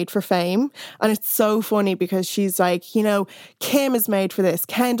not made for fame. And it's so funny because she's like, you know, Kim is made for this,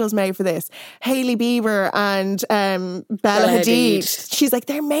 Kendall's made for this, Hailey Bieber and Bella Hadid. She's like,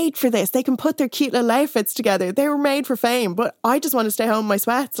 they're made for this, they can put their cute little outfits together, they were made for fame, but I just want to stay home in my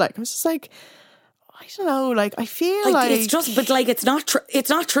sweats. Like, I was just like, I don't know, like, I feel like it's just, but like, it's not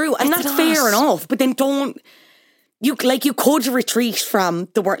true, and that's fair enough, but then you could retreat from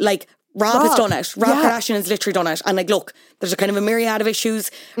the word, like, Rob has done it. Rob Kardashian has literally done it. And like, look, there's a kind of a myriad of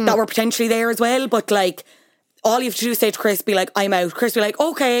issues that were potentially there as well, but like, all you have to do is say to Chris, be like, I'm out. Chris be like,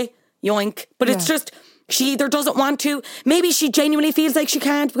 okay, yoink. But it's just, she either doesn't want to, maybe she genuinely feels like she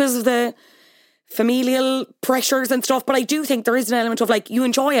can't because of the familial pressures and stuff, but I do think there is an element of like, you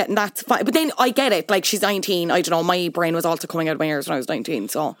enjoy it and that's fine. But then I get it, like, she's 19, I don't know, my brain was also coming out of my ears when I was 19,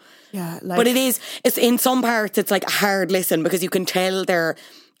 so yeah, like, but it's in some parts it's like a hard listen, because you can tell they're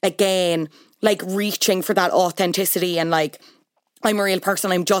again like reaching for that authenticity and like, I'm a real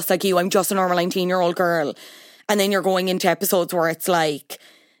person, I'm just like you, I'm just a normal 19-year-old girl. And then you're going into episodes where it's like,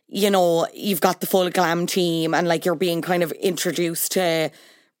 you know, you've got the full glam team and like you're being kind of introduced to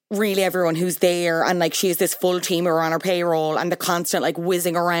really everyone who's there, and like she has this full team who are on her payroll, and the constant like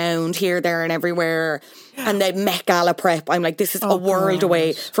whizzing around here, there and everywhere, and the Met Gala prep. I'm like, this is a world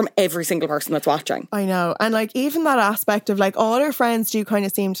away from every single person that's watching. I know. And like even that aspect of like all her friends do kind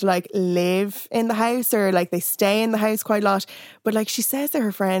of seem to like live in the house, or like they stay in the house quite a lot, but like she says they're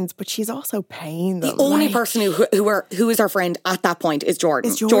her friends, but she's also paying them. The only person who is her friend at that point is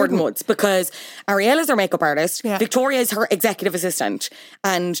Jordan Woods, because Ariel is her makeup artist, Victoria is her executive assistant,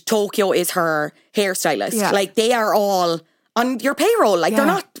 and and Tokyo is her hairstylist. Yeah. Like, they are all on your payroll. Like, they're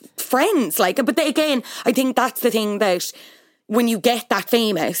not friends. Like, but again, I think that's the thing that when you get that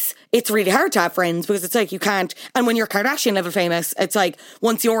famous, it's really hard to have friends because it's like you can't. And when you're Kardashian level famous, it's like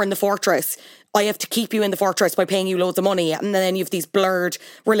once you're in the fortress, I have to keep you in the fortress by paying you loads of money. And then you have these blurred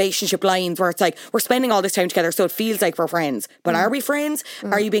relationship lines where it's like, we're spending all this time together, so it feels like we're friends. But are we friends?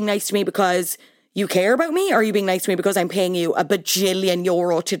 Are you being nice to me because you care about me? Or are you being nice to me because I'm paying you a bajillion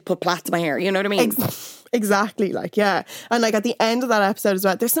euro to put plaits in my hair? You know what I mean? Exactly, like, yeah. And like at the end of that episode as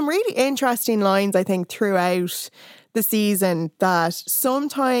well, there's some really interesting lines, I think, throughout the season that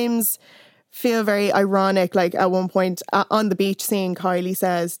sometimes feel very ironic. Like at one point on the beach scene, Kylie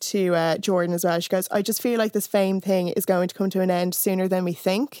says to Jordan as well, she goes, I just feel like this fame thing is going to come to an end sooner than we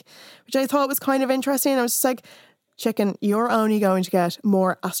think, which I thought was kind of interesting. I was just like, chicken, you're only going to get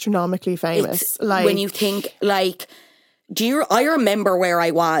more astronomically famous. It's, like, when you think, like, I remember where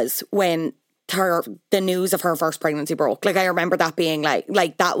I was when the news of her first pregnancy broke. Like, I remember that being like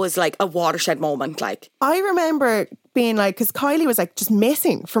that was like a watershed moment. Like, I remember being like, because Kylie was like just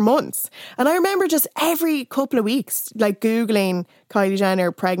missing for months, and I remember just every couple of weeks like Googling Kylie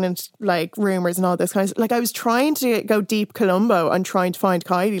Jenner pregnant, like rumors and all this kind of, like, I was trying to go deep Columbo and trying to find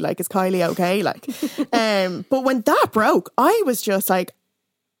Kylie, like, is Kylie okay? Like, but when that broke, I was just like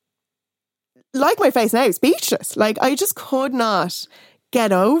my face now, speechless. Like, I just could not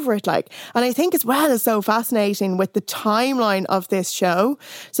get over it. Like, and I think as well is so fascinating with the timeline of this show.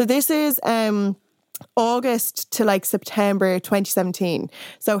 So this is August to like September 2017.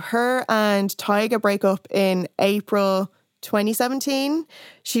 So her and Tyga break up in April 2017.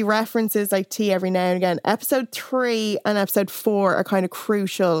 She references like tea every now and again. Episode 3 and episode 4 are kind of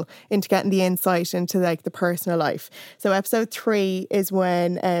crucial into getting the insight into like the personal life. So episode 3 is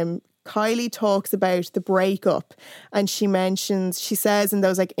when Kylie talks about the breakup, and she says in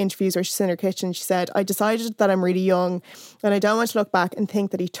those like interviews where she's in her kitchen, she said, I decided that I'm really young and I don't want to look back and think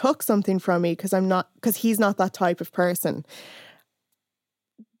that he took something from me because he's not that type of person.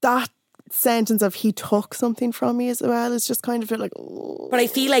 That sentence of he took something from me as well is just kind of like, oh. But I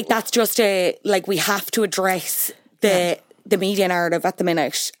feel like that's just we have to address the media narrative at the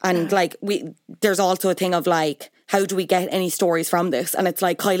minute. And like there's also a thing of like, how do we get any stories from this? And it's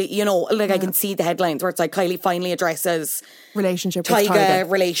like Kylie, you know, like I can see the headlines where it's like Kylie finally addresses relationship with Tyga,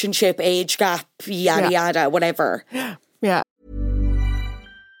 relationship, age gap, yada, whatever. Yeah.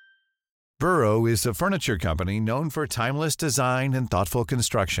 Burrow is a furniture company known for timeless design and thoughtful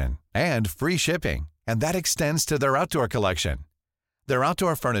construction and free shipping. And that extends to their outdoor collection. Their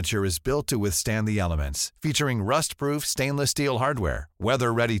outdoor furniture is built to withstand the elements, featuring rust-proof stainless steel hardware,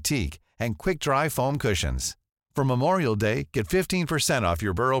 weather-ready teak, and quick-dry foam cushions. For Memorial Day, get 15% off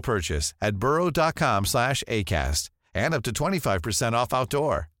your Burrow purchase at burrow.com/ACAST and up to 25% off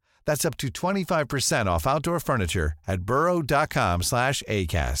outdoor. That's up to 25% off outdoor furniture at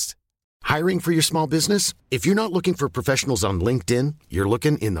burrow.com/ACAST. Hiring for your small business? If you're not looking for professionals on LinkedIn, you're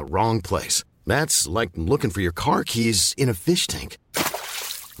looking in the wrong place. That's like looking for your car keys in a fish tank.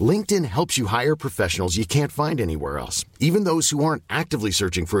 LinkedIn helps you hire professionals you can't find anywhere else, even those who aren't actively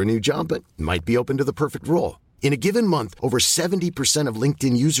searching for a new job but might be open to the perfect role. In a given month, over 70% of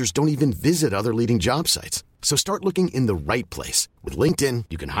LinkedIn users don't even visit other leading job sites. So start looking in the right place. With LinkedIn,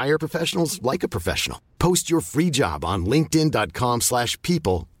 you can hire professionals like a professional. Post your free job on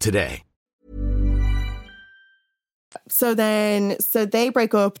linkedin.com/people today. So they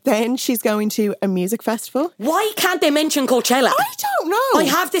break up. Then she's going to a music festival. Why can't they mention Coachella? I don't know. I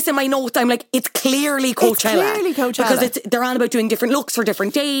have this in my notes. I'm like, it's clearly Coachella. Because they're on about doing different looks for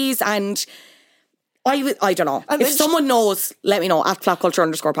different days, and I don't know. And if someone knows, let me know at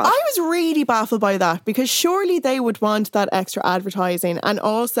 @flapculture_pod. I was really baffled by that because surely they would want that extra advertising. And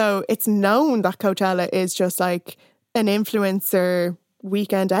also it's known that Coachella is just like an influencer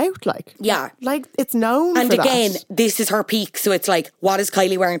weekend out. Like, yeah. Like it's known and for again, that. This is her peak. So it's like, what is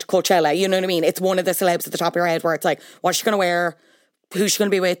Kylie wearing to Coachella? You know what I mean? It's one of the celebs at the top of your head where it's like, what's she going to wear? Who's she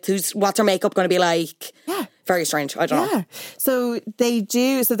going to be with? What's her makeup going to be like? Yeah. Very strange. I don't know. So they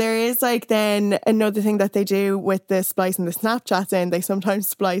do. So there is like then another thing that they do with the splicing the Snapchats in. They sometimes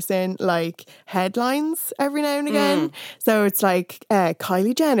splice in like headlines every now and again. So it's like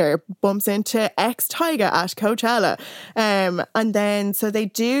Kylie Jenner bumps into ex-Tyga at Coachella. And then so they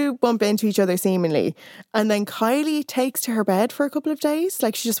do bump into each other seemingly. And then Kylie takes to her bed for a couple of days.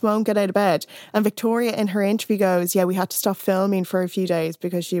 Like she just won't get out of bed. And Victoria in her interview goes, yeah, we had to stop filming for a few days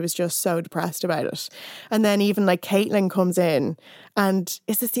because she was just so depressed about it. And then even like Caitlin comes in, and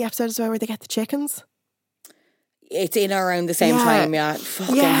is this the episode as well where they get the chickens? It's in around the same time, yeah.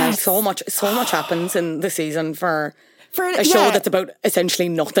 Fucking hell. So much happens in the season for for a show that's about essentially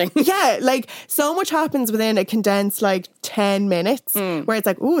nothing. Yeah, like so much happens within a condensed like 10 minutes where it's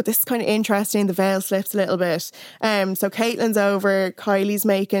like, oh, this is kind of interesting. The veil slips a little bit. So Caitlin's over, Kylie's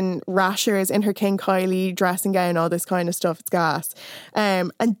making rashers in her King Kylie dressing gown, all this kind of stuff. It's gas.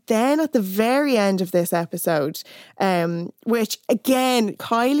 And then at the very end of this episode, which again,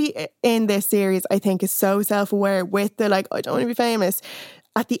 Kylie in this series, I think is so self-aware with the like, I don't want to be famous.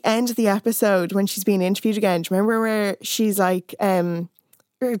 At the end of the episode, when she's being interviewed again, do you remember where she's like, the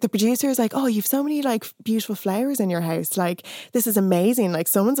producer is like, oh, you've so many like beautiful flowers in your house. Like, this is amazing. Like,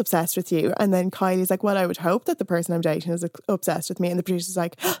 someone's obsessed with you. And then Kylie's like, well, I would hope that the person I'm dating is obsessed with me. And the producer's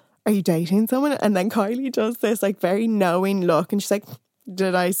like, are you dating someone? And then Kylie does this like very knowing look. And she's like,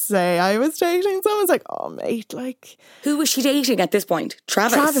 did I say I was dating someone? It's like, oh, mate, like. Who was she dating at this point?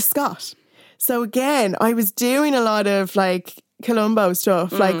 Travis Scott. So again, I was doing a lot of like Columbo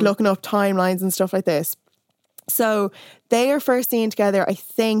stuff, like looking up timelines and stuff like this. So they are first seen together, I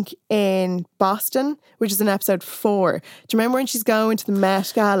think, in Boston, which is in episode 4. Do you remember when she's going to the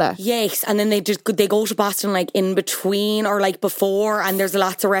Met Gala? Yes, and then they go to Boston like in between or like before, and there's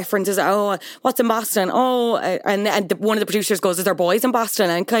lots of references. Oh, what's in Boston? Oh, and one of the producers goes, "Is there boys in Boston?"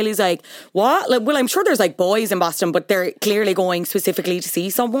 And Kylie's like, "What?" Like, well, I'm sure there's like boys in Boston, but they're clearly going specifically to see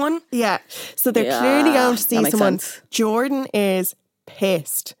someone. Yeah, so they're clearly going to see someone. Sense. Jordan is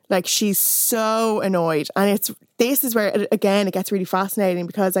pissed. Like, she's so annoyed. And this is where, again, it gets really fascinating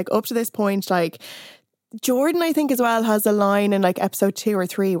because, like, up to this point, like, Jordan, I think, as well, has a line in, like, episode 2 or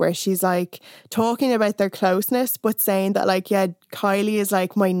 3 where she's, like, talking about their closeness, but saying that, like, yeah, Kylie is,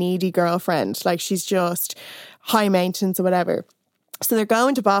 like, my needy girlfriend. Like, she's just high maintenance or whatever. So they're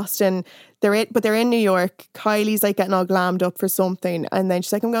going to Boston, but they're in New York. Kylie's, like, getting all glammed up for something. And then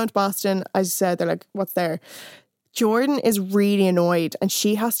she's like, I'm going to Boston. As you said, they're like, what's there? Jordan is really annoyed and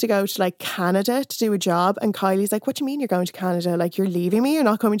she has to go to like Canada to do a job, and Kylie's like, what do you mean you're going to Canada? Like, you're leaving me? You're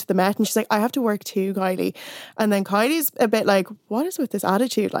not coming to the Met? And she's like, I have to work too, Kylie. And then Kylie's a bit like, what is with this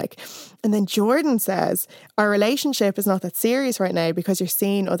attitude? Like, and then Jordan says, our relationship is not that serious right now because you're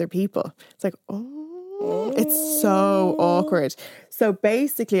seeing other people. It's like, oh, it's so awkward. So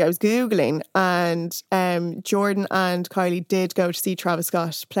basically I was Googling, and Jordan and Kylie did go to see Travis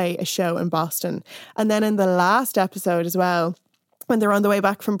Scott play a show in Boston. And then in the last episode as well, when they're on the way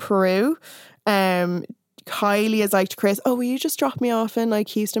back from Peru, Kylie is like to Chris, oh, will you just drop me off in like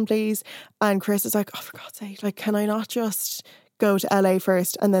Houston, please? And Chris is like, oh, for God's sake, like, can I not just go to LA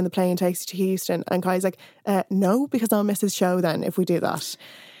first and then the plane takes you to Houston? And Kylie's like, no, because I'll miss his show then if we do that.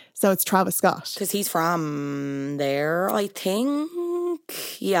 So it's Travis Scott. Because he's from there, I think.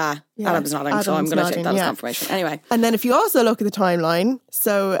 Yeah. Adam's nodding, so I'm going to take that as confirmation. Anyway. And then if you also look at the timeline,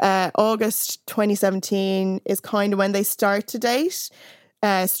 so August 2017 is kind of when they start to date.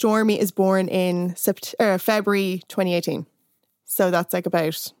 Stormy is born in February 2018. So that's like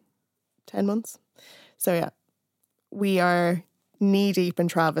about 10 months. So yeah, we are knee deep in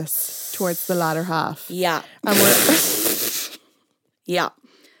Travis towards the latter half. Yeah. And we're... yeah.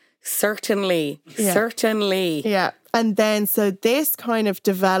 Certainly. Yeah. And then, so this kind of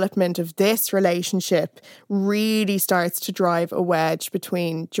development of this relationship really starts to drive a wedge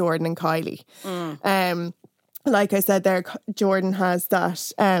between Jordan and Kylie. Like I said there, Jordan has that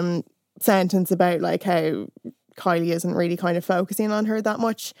sentence about like how Kylie isn't really kind of focusing on her that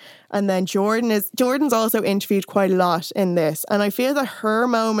much. And then Jordan's also interviewed quite a lot in this. And I feel that her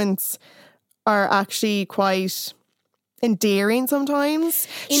moments are actually quite endearing sometimes.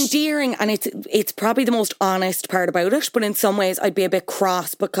 Endearing, and it's probably the most honest part about it, but in some ways I'd be a bit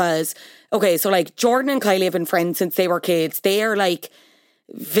cross because, okay, so like Jordan and Kylie have been friends since they were kids. They are like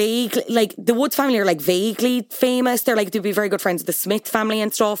vaguely, like the Woods family are like vaguely famous. They're like, they'd be very good friends with the Smith family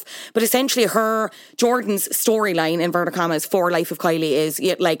and stuff. But essentially Jordan's storyline, inverted commas, for Life of Kylie is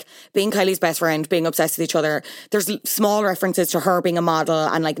like being Kylie's best friend, being obsessed with each other. There's small references to her being a model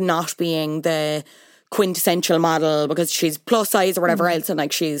and like not being the quintessential model because she's plus size or whatever else, and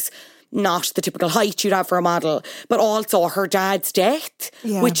like she's not the typical height you'd have for a model. But also her dad's death,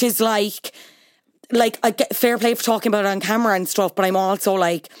 which is like I get fair play for talking about it on camera and stuff, but I'm also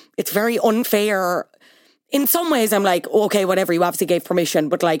like, it's very unfair. In some ways I'm like, okay, whatever, you obviously gave permission,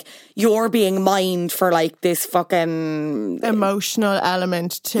 but like you're being mined for like this fucking emotional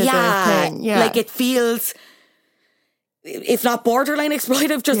element to the thing. Yeah, like it feels, if not borderline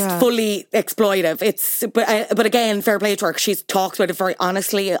exploitive, just fully exploitive. But again, fair play to her. She's talked about it very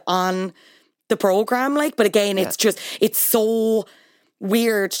honestly on the programme, like, but again, it's so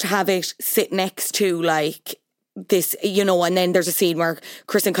weird to have it sit next to like this, you know, and then there's a scene where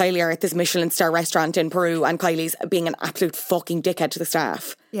Chris and Kylie are at this Michelin star restaurant in Peru and Kylie's being an absolute fucking dickhead to the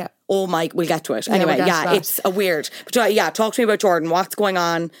staff. Yeah. Oh my, we'll get to it. Yeah, Anyway, we'll get to that. it's a weird. But talk to me about Jordan. What's going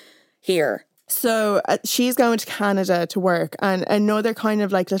on here? So she's going to Canada to work, and another kind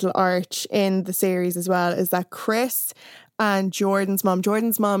of like little arch in the series as well is that Chris and Jordan's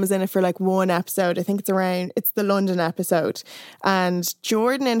mom is in it for like one episode. I think it's the London episode. And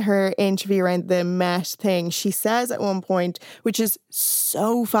Jordan, in her interview around the Met thing, she says at one point, which is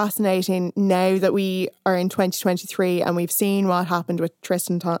so fascinating now that we are in 2023 and we've seen what happened with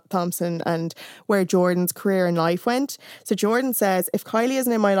Tristan Thompson and where Jordan's career and life went. So Jordan says, if Kylie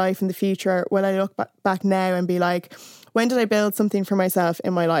isn't in my life in the future, will I look back now and be like, when did I build something for myself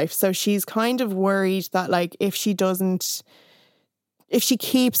in my life? So she's kind of worried that like if she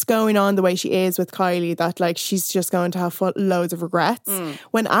keeps going on the way she is with Kylie, that like she's just going to have loads of regrets.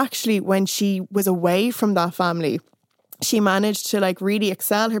 When actually, when she was away from that family, she managed to like really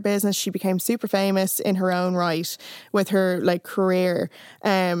excel her business. She became super famous in her own right with her like career.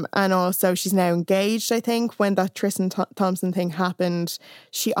 And also she's now engaged, I think. When that Tristan Thompson thing happened,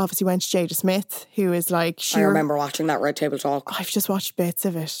 she obviously went to Jada Smith, who is like... I remember watching that Red Table Talk. I've just watched bits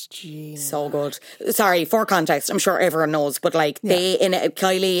of it. Jeez. So good. Sorry, for context, I'm sure everyone knows, but like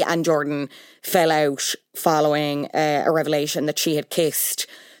Kylie and Jordan fell out following a revelation that she had kissed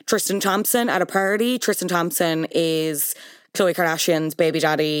Tristan Thompson at a party. Tristan Thompson is Khloe Kardashian's baby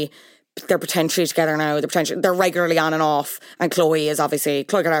daddy. They're potentially together now. They're regularly on and off. And Khloe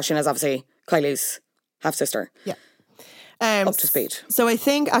Kardashian is obviously Kylie's half sister. Yeah. Up to speed. So I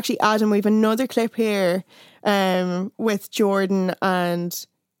think actually, Adam, we have another clip here with Jordan and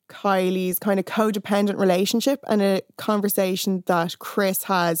Kylie's kind of codependent relationship and a conversation that Chris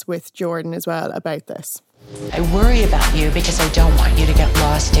has with Jordan as well about this. I worry about you because I don't want you to get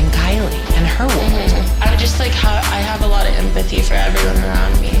lost in Kylie and her world. I just like I have a lot of empathy for everyone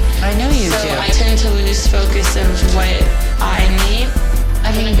around me. I know you do. I tend to lose focus of what I need.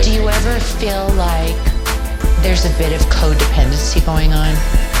 I mean, do you ever feel like there's a bit of codependency going on?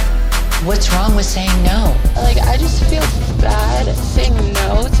 What's wrong with saying no? Like, I just feel bad saying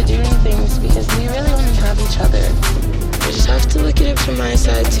no to doing things because we really want to have each other. I just have to look at it from my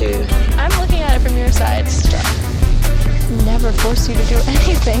side too. I'm looking at it from your side. Never force you to do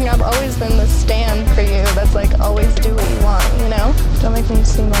anything. I've always been the stand for you that's like, always do what you want, you know? Don't make me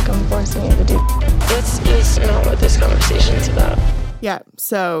seem like I'm forcing you to do. That's not what this conversation's about. Yeah,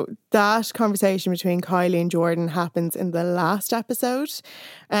 so that conversation between Kylie and Jordan happens in the last episode.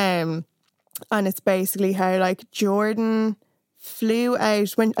 And it's basically how like Jordan flew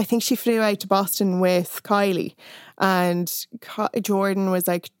out I think she flew out to Boston with Kylie, and Jordan was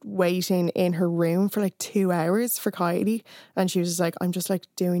like waiting in her room for like 2 hours for Kylie, and she was just like, I'm just like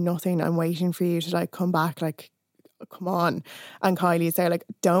doing nothing, I'm waiting for you to like come back, like come on. And Kylie is there like,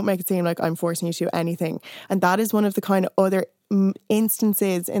 don't make it seem like I'm forcing you to do anything. And that is one of the kind of other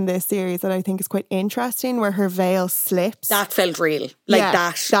instances in this series that I think is quite interesting, where her veil slips. That felt real. Like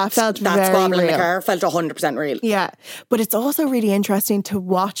that felt very squabble real. in the car felt 100% real. Yeah. But it's also really interesting to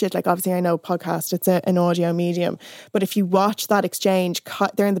watch it. Like, obviously I know podcast, it's an audio medium, but if you watch that exchange,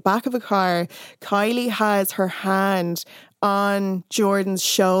 they're in the back of a car. Kylie has her hand on Jordan's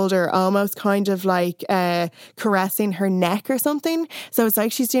shoulder, almost kind of like caressing her neck or something. So it's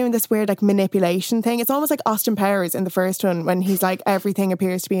like she's doing this weird like manipulation thing. It's almost like Austin Powers in the first one when he's like, everything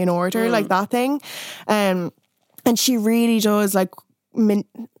appears to be in order, like that thing. And she really does like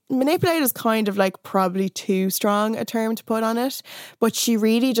manipulate is kind of like probably too strong a term to put on it, but she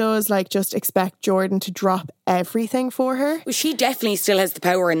really does like just expect Jordan to drop everything for her. Well, she definitely still has the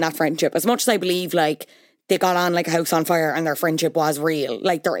power in that friendship. As much as I believe like they got on like a house on fire and their friendship was real,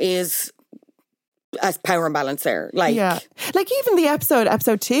 like there is a power imbalance there. Like, yeah, like even the episode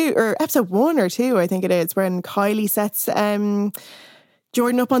 2 or episode 1 or 2, I think it is, when Kylie sets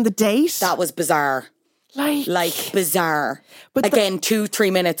Jordan up on the date. That was bizarre. Like bizarre. But again,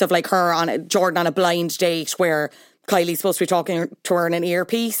 2-3 minutes of like Jordan on a blind date where Kylie's supposed to be talking to her in an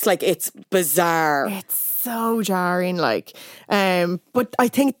earpiece. Like, it's bizarre. It's so jarring, like. But I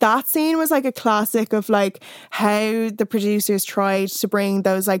think that scene was like a classic of like how the producers tried to bring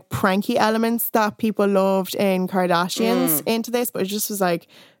those like pranky elements that people loved in Kardashians into this, but it just was like,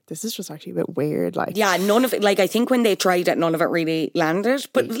 this is just actually a bit weird. Like, yeah, none of it. Like, I think when they tried it, none of it really landed.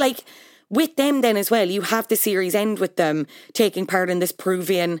 But like with them, then as well, you have the series end with them taking part in this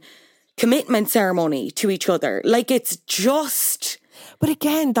Peruvian commitment ceremony to each other. Like, it's just... But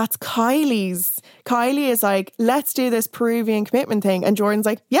again, that's Kylie's. Kylie is like, let's do this Peruvian commitment thing. And Jordan's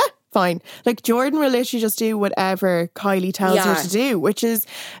like, yeah, fine. Like Jordan will literally just do whatever Kylie tells her to do, which is,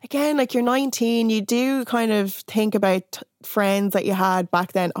 again, like you're 19, you do kind of think about friends that you had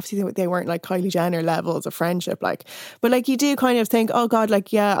back then. Obviously they weren't like Kylie Jenner levels of friendship, like, but like you do kind of think, oh God,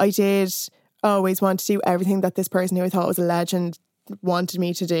 like, yeah, I did always want to do everything that this person who I thought was a legend wanted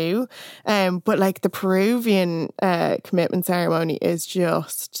me to do. But like the Peruvian commitment ceremony is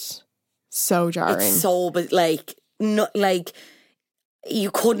just so jarring. It's so, but like, not like,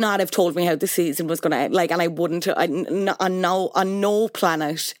 you could not have told me how the season was going to end. Like, and I wouldn't, on no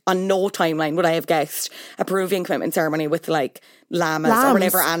planet, on no timeline would I have guessed a Peruvian commitment ceremony with like llamas or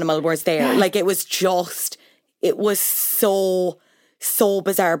whatever animal was there. Like, it was so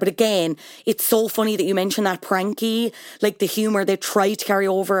bizarre. But again, it's so funny that you mentioned that pranky, like the humour they tried to carry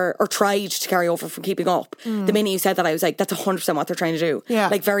over from Keeping Up. The minute you said that, I was like, that's 100% what they're trying to do. Yeah.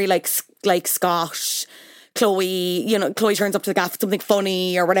 Like very like Scott, Chloe, you know, Chloe turns up to the gaff with something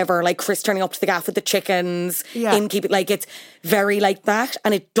funny or whatever, like Chris turning up to the gaff with the chickens in Keeping, like it's very like that,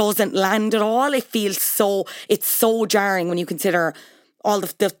 and it doesn't land at all. It feels it's so jarring when you consider all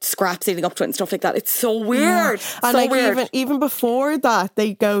the scraps leading up to it and stuff like that. It's so weird. And so like weird. Even before that,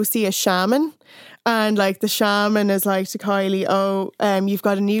 they go see a shaman. And like the shaman is like to Kylie, you've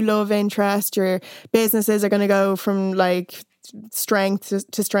got a new love interest. Your businesses are going to go from like strength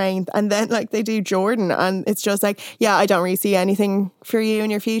to strength. And then like they do Jordan, and it's just like, yeah, I don't really see anything for you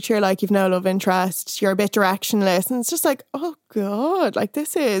in your future. Like, you've no love interest. You're a bit directionless. And it's just like, oh God, like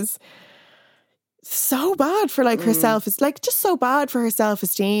this is so bad for like herself. It's like just so bad for her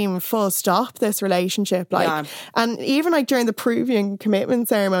self-esteem, full stop, this relationship. Like, and even like during the Peruvian commitment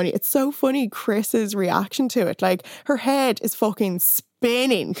ceremony, it's so funny Chris's reaction to it. Like, her head is fucking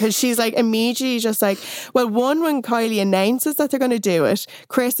spinning because she's like immediately just like, well, when Kylie announces that they're going to do it,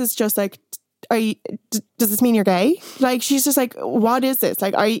 Chris is just like, does this mean you're gay? Like, she's just like, what is this?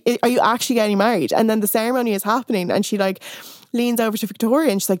 Like, are you actually getting married? And then the ceremony is happening, and she like leans over to Victoria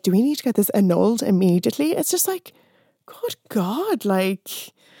and she's like, do we need to get this annulled immediately? It's just like, good God, like,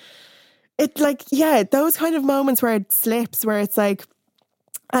 it like, yeah, those kind of moments where it slips, where it's like,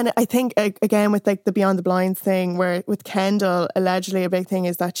 and I think again with like the Beyond the Blinds thing, where with Kendall, allegedly a big thing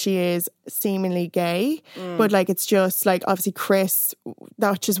is that she is seemingly gay, but like it's just like, obviously Chris,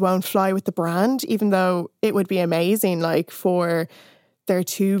 that just won't fly with the brand, even though it would be amazing like for there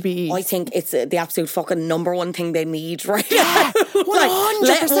to be. I think it's the absolute fucking number one thing they need right now. Like,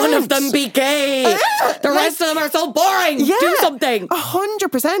 let one of them be gay. The rest of them are so boring. Do something.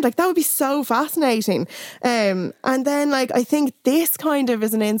 100%. Like, that would be so fascinating. And then like, I think this kind of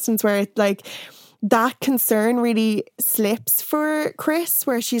is an instance where it like, that concern really slips for Chris,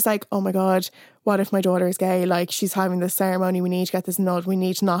 where she's like, oh my God, what if my daughter is gay? Like, she's having this ceremony. We need to get this annulled. We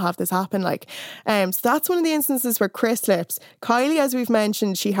need to not have this happen. Like, so that's one of the instances where Chris slips. Kylie, as we've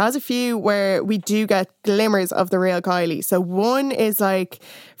mentioned, she has a few where we do get glimmers of the real Kylie. So one is like,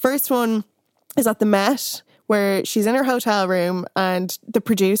 first one is at the Met, where she's in her hotel room and the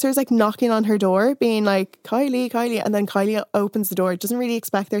producer's like knocking on her door being like, Kylie. And then Kylie opens the door, doesn't really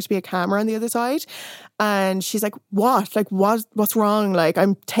expect there to be a camera on the other side. And she's like, what? Like, what's wrong? Like,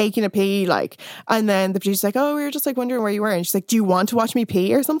 I'm taking a pee. Like, and then the producer's like, oh, we were just like wondering where you were. And she's like, do you want to watch me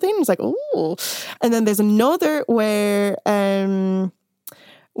pee or something? And it's like, oh. And then there's another where,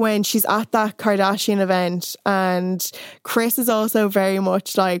 when she's at that Kardashian event, and Chris is also very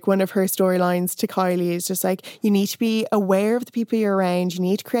much like, one of her storylines to Kylie is just like, you need to be aware of the people you're around, you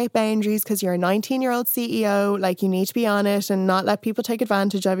need to create boundaries because you're a 19-year-old CEO, like, you need to be on it and not let people take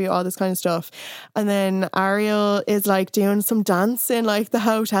advantage of you, all this kind of stuff. And then Ariel is like doing some dance in like the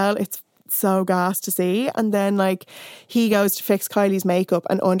hotel. It's so gas to see. And then like he goes to fix Kylie's makeup,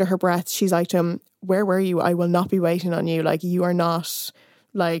 and under her breath she's like to him, where were you? I will not be waiting on you. Like, you are not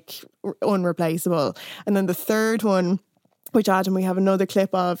like unreplaceable. And then the third one, which Adam, we have another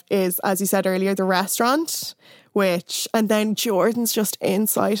clip of, is, as you said earlier, the restaurant, which, and then Jordan's just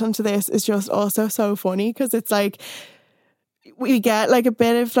insight onto this is just also so funny, because it's like, we get like a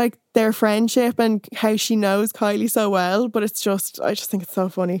bit of like their friendship and how she knows Kylie so well, but it's just, I just think it's so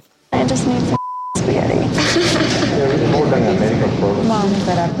funny. I just need some spaghetti. Mom,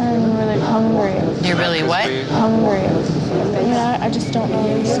 I'm really hungry. You're really what? Hungry. You know, I just don't know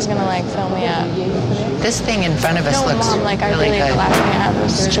if he's gonna like fill me up. This thing in front of us looks Mom, like, really good. The last thing I had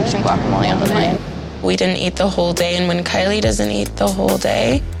was chips and guacamole on the plane. We didn't eat the whole day, and when Kylie doesn't eat the whole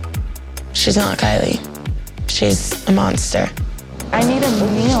day, she's not Kylie. She's a monster. I need a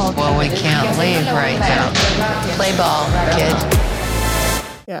meal. Well, we can't leave right now. Play ball, kid.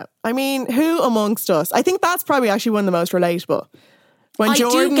 Yeah. I mean, who amongst us? I think that's probably actually one of the most relatable. When I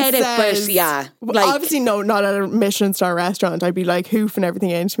Jordan do get it, says, but yeah. Well, obviously, no, not at a Michelin star restaurant. I'd be like hoofing everything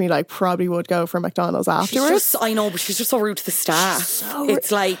into me, like probably would go for McDonald's afterwards. I know, but she's just so rude to the staff.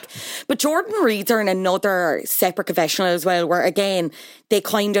 It's like, but Jordan reads her in another separate confessional as well, where again, they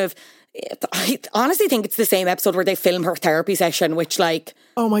kind of, I honestly think it's the same episode where they film her therapy session, which like,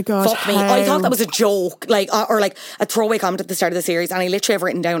 oh my God, fuck me. I thought that was a joke, like, or like a throwaway comment at the start of the series. And I literally have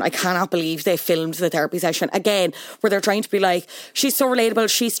written down, I cannot believe they filmed the therapy session again, where they're trying to be like, she's so relatable,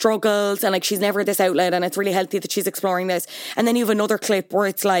 she struggles, and like, she's never this outlet, and it's really healthy that she's exploring this. And then you have another clip where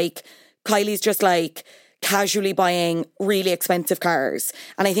it's like, Kylie's just like casually buying really expensive cars.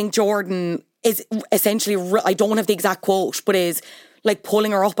 And I think Jordan is essentially, I don't have the exact quote, but is like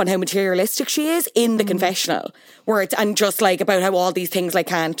pulling her up on how materialistic she is in the confessional, where it's, and just like about how all these things like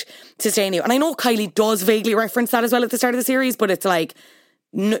can't sustain you. And I know Kylie does vaguely reference that as well at the start of the series, but it's like,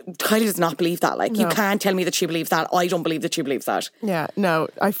 no, Kylie does not believe that. Like, you can't tell me that she believes that. I don't believe that she believes that. Yeah, no,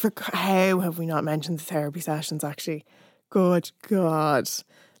 I forgot. How have we not mentioned the therapy sessions actually? Good God.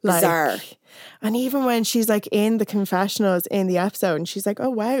 Like, Bizarre. And even when she's like in the confessionals in the episode and she's like,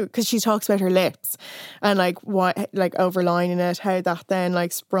 oh wow, because she talks about her lips and like what, like overlining it, how that then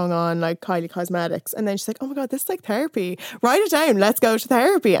like sprung on like Kylie Cosmetics, and then she's like, oh my God, this is like therapy, write it down, let's go to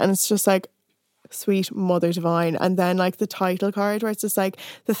therapy. And it's just like, sweet mother divine. And then like the title card where it's just like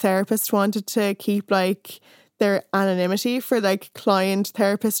the therapist wanted to keep like their anonymity for like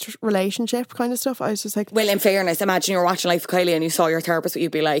client-therapist relationship kind of stuff. I was just like... Well, in fairness, imagine you're watching Life of Kylie and you saw your therapist, but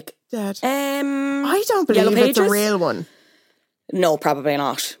you'd be like... Dead. I don't believe it's a real one. No, probably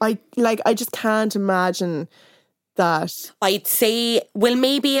not. I just can't imagine that. I'd say, well,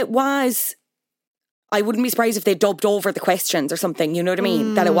 maybe it was... I wouldn't be surprised if they dubbed over the questions or something, you know what I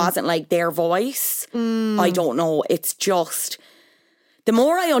mean? That it wasn't like their voice. I don't know. It's just... The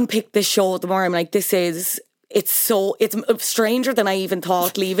more I unpick this show, the more I'm like, it's stranger than I even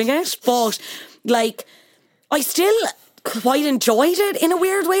thought leaving it. But like, I still quite enjoyed it in a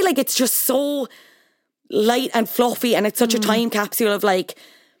weird way. Like, it's just so light and fluffy, and it's such a time capsule of like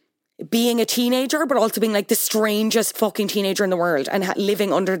being a teenager, but also being like the strangest fucking teenager in the world and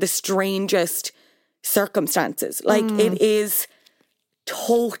living under the strangest circumstances. Like, it is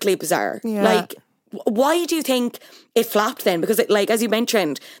totally bizarre. Yeah. Like, why do you think it flopped then? Because, like, as you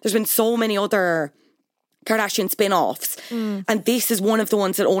mentioned, there's been so many other Kardashian spin-offs, and this is one of the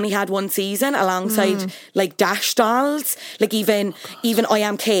ones that only had one season alongside like Dash Dolls, like even I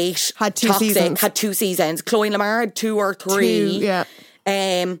Am Kate had two seasons. Chloe and Lamar had 2 or 3.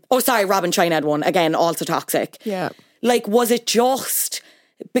 Robin China had one, again also toxic. Like, was it just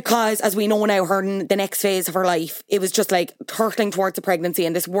because, as we know now, the next phase of her life, it was just like hurtling towards a pregnancy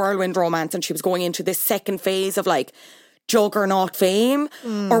and this whirlwind romance, and she was going into this second phase of like juggernaut fame?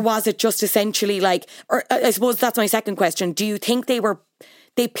 Or was it just essentially like, or I suppose that's my second question, do you think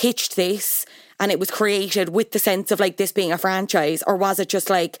they pitched this and it was created with the sense of like this being a franchise, or was it just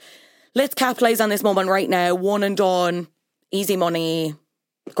like, let's capitalise on this moment right now, one and done, easy money,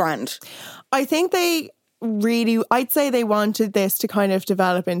 grand? I think I'd say they wanted this to kind of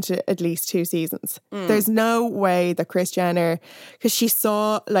develop into at least 2 seasons. There's no way that Kris Jenner, because she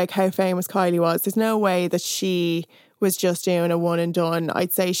saw like how famous Kylie was, there's no way that she was just doing a one and done.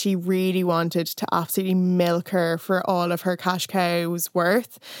 I'd say she really wanted to absolutely milk her for all of her cash cow's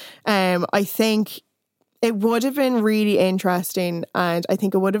worth. I think it would have been really interesting, and I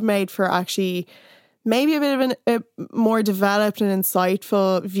think it would have made for actually maybe a bit of a more developed and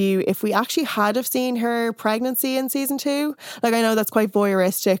insightful view if we actually had have seen her pregnancy in season 2. Like, I know that's quite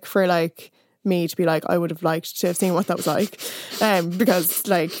voyeuristic for like me to be like, I would have liked to have seen what that was like, because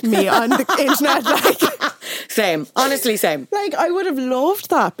like me on the internet, like same, honestly same, like I would have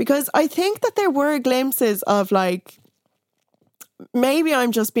loved that, because I think that there were glimpses of like, maybe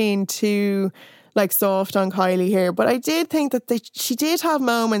I'm just being too like soft on Kylie here, but I did think that she did have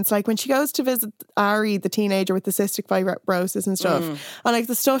moments like when she goes to visit Ari, the teenager with the cystic fibrosis and stuff, and like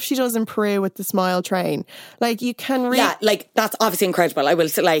the stuff she does in Peru with the smile train. Like, you can really... Yeah, like that's obviously incredible. I will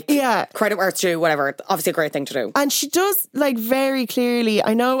say, like, credit where it's due, whatever. Obviously a great thing to do. And she does like very clearly,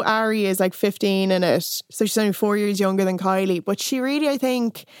 I know Ari is like 15 in it, so she's only 4 years younger than Kylie, but she really, I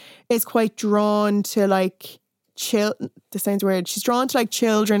think, is quite drawn to like... this sounds weird. She's drawn to like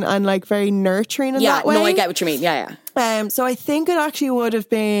children and like very nurturing in that way. No, I get what you mean. Yeah. So I think it actually would have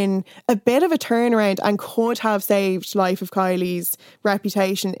been a bit of a turnaround and could have saved Life of Kylie's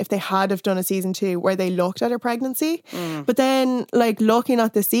reputation if they had have done a season 2 where they looked at her pregnancy. But then, like, looking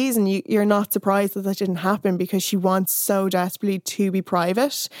at the season, you're not surprised that didn't happen, because she wants so desperately to be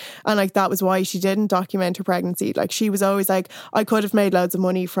private, and like that was why she didn't document her pregnancy. Like, she was always like, I could have made loads of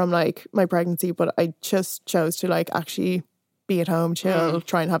money from like my pregnancy, but I just chose to like actually be at home, chill,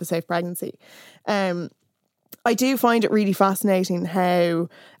 try and have a safe pregnancy. I do find it really fascinating how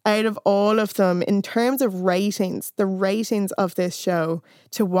out of all of them, in terms of ratings, the ratings of this show,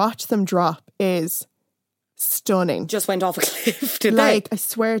 to watch them drop is stunning. Just went off a cliff, did like, they? I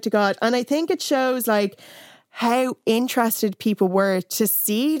swear to God. And I think it shows like how interested people were to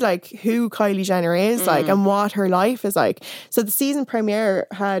see like who Kylie Jenner is like and what her life is like. So the season premiere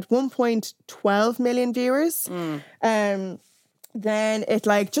had 1.12 million viewers. Then it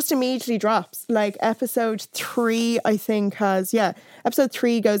like just immediately drops. Like episode 3, I think episode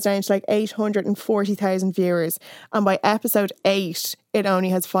 3 goes down to like 840,000 viewers. And by episode 8, it only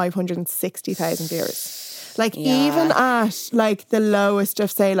has 560,000 viewers. Like even at like the lowest of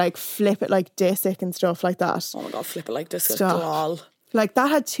say like Flip It Like Disick and stuff like that. Oh my God, Flip It Like Disick. Like that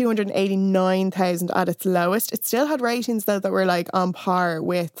had 289,000 at its lowest. It still had ratings though that were like on par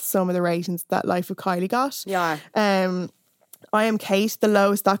with some of the ratings that Life of Kylie got. Yeah. I Am Kate, the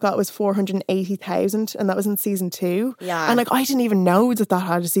lowest that got was 480,000 and that was in season 2. Yeah. And like I didn't even know that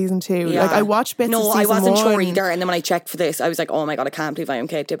had a season 2. Yeah. Like I watched bits of season 1. No, I wasn't sure either. And then when I checked for this, I was like, oh my God, I can't believe I Am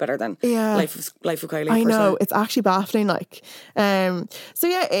Kate did better than Life of Kylie. I know, it's actually baffling like. So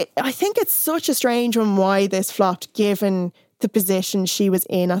yeah, I think it's such a strange one why this flopped given the position she was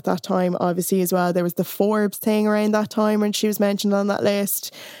in at that time, obviously as well. There was the Forbes thing around that time when she was mentioned on that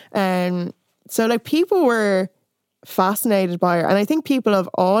list. So like people were fascinated by her, and I think people of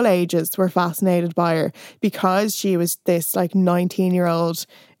all ages were fascinated by her because she was this like 19-year-old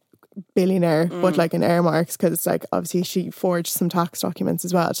billionaire, but like in air marks, because like obviously she forged some tax documents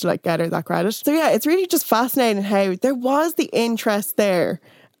as well to like get her that credit. So yeah, it's really just fascinating how there was the interest there.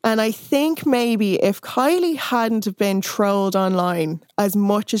 And I think maybe if Kylie hadn't have been trolled online as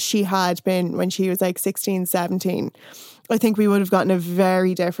much as she had been when she was like 16, 17, I think we would have gotten a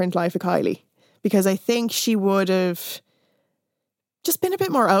very different Life of Kylie. Because I think she would have just been a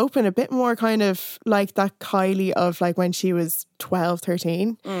bit more open, a bit more kind of like that Kylie of like when she was 12,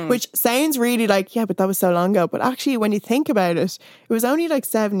 13, which sounds really like, yeah, but that was so long ago. But actually, when you think about it, it was only like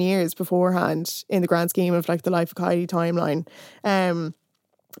 7 years beforehand in the grand scheme of like the Life of Kylie timeline.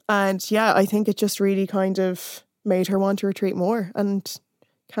 And yeah, I think it just really kind of made her want to retreat more, and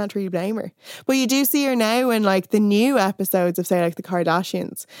can't really blame her. But you do see her now in like the new episodes of say like the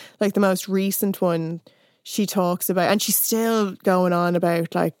Kardashians, like the most recent one, she talks about, and she's still going on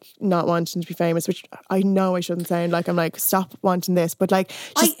about like not wanting to be famous, which I know I shouldn't sound like I'm like stop wanting this, but like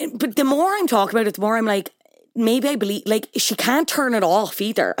but the more I'm talking about it, the more I'm like, maybe I believe, like, she can't turn it off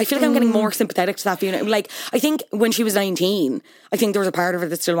either. I feel like I'm getting more sympathetic to that feeling. Like, I think when she was 19, I think there was a part of her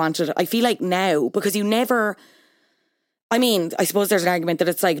that still wanted it. I feel like now, because you never... I mean, I suppose there's an argument that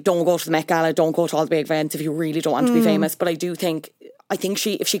it's like, don't go to the Met Gala, don't go to all the big events if you really don't want to be famous. But I think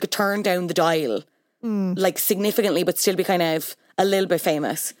if she could turn down the dial, like, significantly, but still be kind of a little bit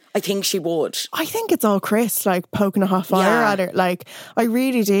famous, I think she would. I think it's all Chris, like, poking a hot fire at her. Like, I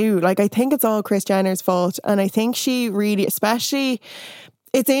really do. Like, I think it's all Kris Jenner's fault. And I think she really, especially,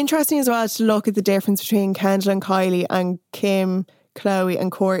 it's interesting as well to look at the difference between Kendall and Kylie and Kim, Khloe and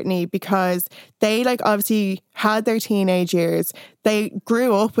Kourtney, because they like obviously had their teenage years. They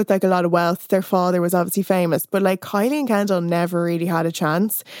grew up with like a lot of wealth. Their father was obviously famous, but like Kylie and Kendall never really had a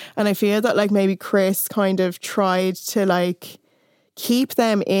chance. And I feel that like maybe Chris kind of tried to like keep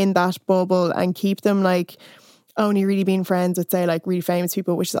them in that bubble and keep them like only really being friends with say like really famous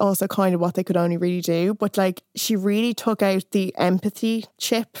people, which is also kind of what they could only really do. But like she really took out the empathy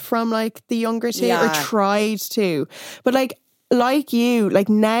chip from like the younger two, or tried to. But like you, like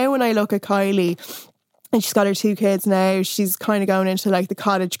now when I look at Kylie, and she's got her 2 kids now, she's kind of going into like the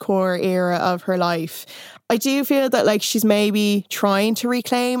cottagecore era of her life. I do feel that like she's maybe trying to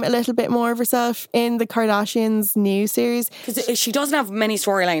reclaim a little bit more of herself in the Kardashians new series. Because she doesn't have many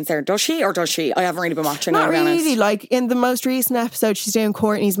storylines there, does she? Or does she? I haven't really been watching. Not really. Like in the most recent episode, she's doing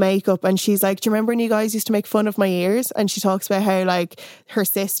Kourtney's makeup and she's like, do you remember when you guys used to make fun of my ears? And she talks about how like her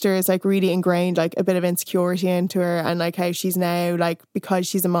sister is like really ingrained like a bit of insecurity into her, and like how she's now like, because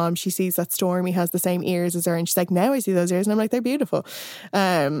she's a mom, she sees that Stormy has the same ears as her, and she's like, now I see those ears and I'm like, they're beautiful.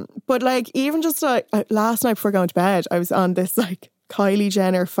 But like even just like last night before going to bed, I was on this like Kylie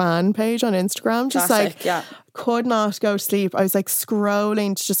Jenner fan page on Instagram, just could not go to sleep. I was like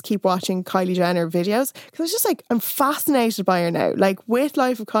scrolling to just keep watching Kylie Jenner videos because I was just like, I'm fascinated by her now, like with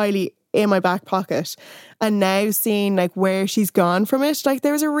Life of Kylie in my back pocket and now seeing like where she's gone from it. Like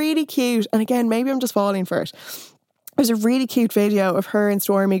there was a really cute, and again maybe I'm just falling for it, there's a really cute video of her and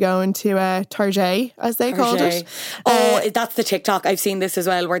Stormy going to Target, as they called it. Oh, that's the TikTok. I've seen this as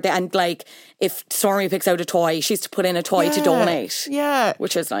well, where and like if Stormy picks out a toy, she's to put in a toy to donate. Yeah.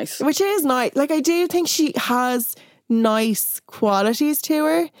 Which is nice. Which is nice. Like I do think she has nice qualities to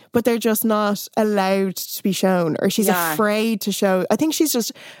her, but they're just not allowed to be shown, or she's afraid to show. I think she's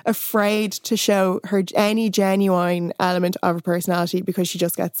just afraid to show her any genuine element of her personality because she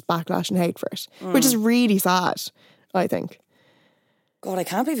just gets backlash and hate for it, which is really sad, I think. God, I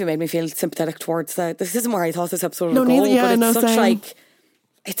can't believe you made me feel sympathetic towards that. This isn't where I thought this episode would go, neither, but it's such same. like,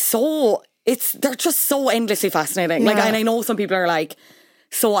 they're just so endlessly fascinating. Like, and I know some people are like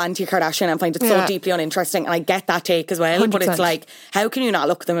so anti-Kardashian and find it so deeply uninteresting, and I get that take as well. 100%. But it's like, how can you not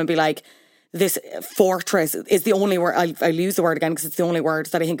look at them and be like, this fortress is the only word, I'll use the word again because it's the only word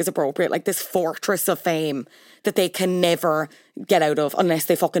that I think is appropriate, like this fortress of fame that they can never get out of unless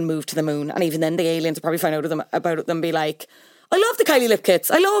they fucking move to the moon. And even then the aliens will probably find out about it and be like, I love the Kylie lip kits,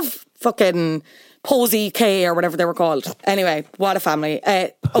 I love fucking Posey K or whatever they were called. Anyway, what a family.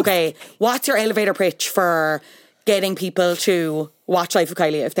 Okay, what's your elevator pitch for getting people to watch Life of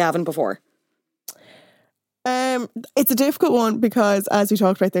Kylie if they haven't before? It's a difficult one because, as we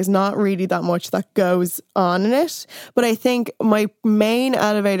talked about, there's not really that much that goes on in it. But I think my main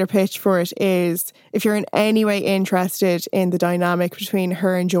elevator pitch for it is if you're in any way interested in the dynamic between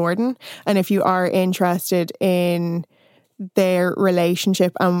her and Jordan, and if you are interested in their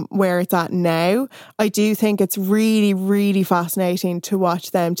relationship and where it's at now, I do think it's really, really fascinating to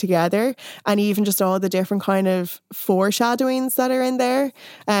watch them together, and even just all the different kind of foreshadowings that are in there.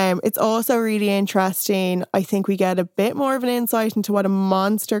 It's also really interesting. I think we get a bit more of an insight into what a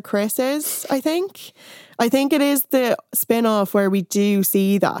monster Chris is. I think it is the spin-off where we do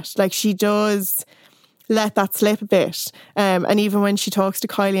see that. Like, she does let that slip a bit. And even when she talks to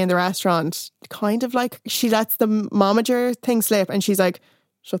Kylie in the restaurant, kind of like she lets the momager thing slip and she's like,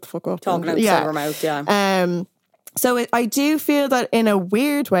 shut the fuck up. Talking outside her mouth, yeah. So I do feel that in a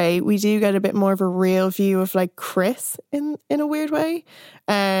weird way, we do get a bit more of a real view of like Chris in a weird way.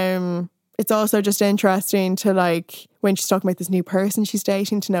 It's also just interesting to, like, when she's talking about this new person she's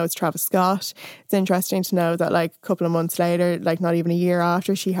dating, to know it's Travis Scott. It's interesting to know that, like, a couple of months later, like not even a year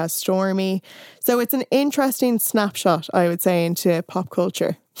after, she has Stormy. So it's an interesting snapshot, I would say, into pop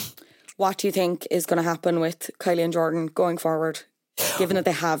culture. What do you think is going to happen with Kylie and Jordan going forward? Given that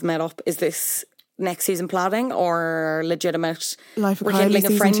they have met up, is this next season plotting or legitimate rekindling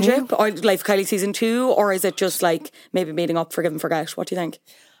of friendship? Or Life of Kylie season 2? Or is it just like maybe meeting up, forgive and forget? What do you think?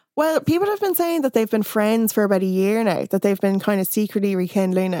 Well, people have been saying that they've been friends for about a year now, that they've been kind of secretly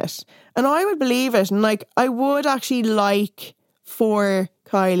rekindling it. And I would believe it. And like, I would actually like for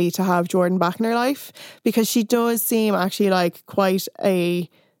Kylie to have Jordan back in her life, because she does seem actually like quite a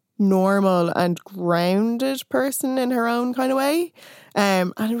normal and grounded person in her own kind of way.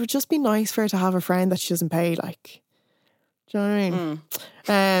 And it would just be nice for her to have a friend that she doesn't pay, like. Do you know what I mean?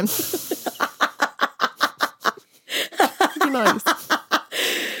 It'd be nice.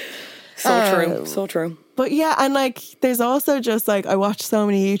 So true. But yeah, and like, there's also just like, I watched so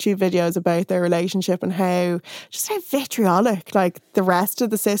many YouTube videos about their relationship and how vitriolic like the rest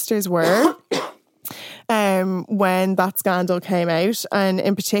of the sisters were when that scandal came out. And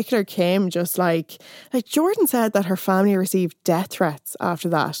in particular, Kim, just like Jordan said that her family received death threats after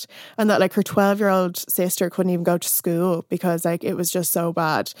that, and that like her 12-year-old sister couldn't even go to school because like it was just so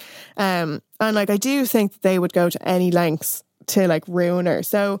bad. And like, I do think that they would go to any lengths to like ruin her.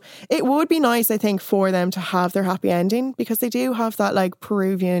 So it would be nice, I think, for them to have their happy ending, because they do have that like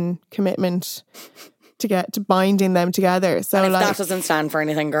Peruvian commitment to get to binding them together. So and if like, that doesn't stand for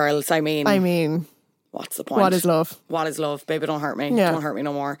anything, girls, I mean, what's the point? What is love? What is love? Baby, don't hurt me. Yeah. Don't hurt me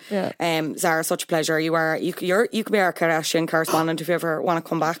no more. Yeah. Zara, such a pleasure. You could be our Kardashian correspondent if you ever want to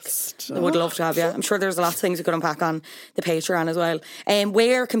come back. I would love to have you. I'm sure there's lots of things we could unpack on the Patreon as well.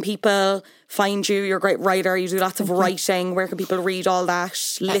 Where can people find you? You're a great writer. You do lots of writing. Where can people read all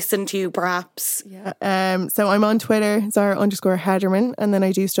that? Listen to you, perhaps? Yeah. So I'm on Twitter, Zara_Hedderman, and then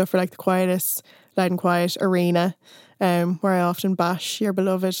I do stuff for like the quietest, loud and quiet arena. Where I often bash your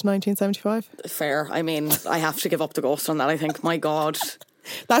beloved 1975. Fair. I mean, I have to give up the ghost on that, I think. My God.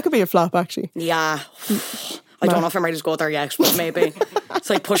 That could be a flop, actually. Yeah. I don't know if I'm ready to go there yet, but maybe. It's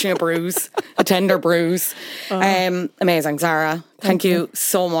like pushing a tender bruise. Amazing, Zara. Thank you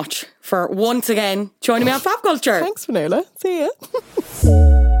so much for once again joining me on Pop Culture. Thanks, Vanilla. See ya.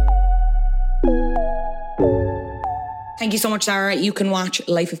 Thank you so much, Zara. You can watch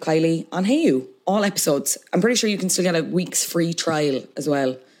Life of Kylie on Hey, all episodes. I'm pretty sure you can still get a week's free trial as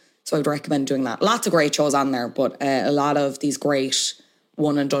well. So I would recommend doing that. Lots of great shows on there, but a lot of these great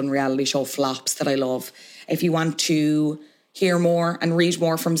one and done reality show flops that I love. If you want to hear more and read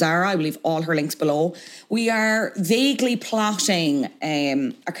more from Zara, I will leave all her links below. We are vaguely plotting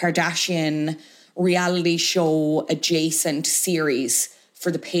a Kardashian reality show adjacent series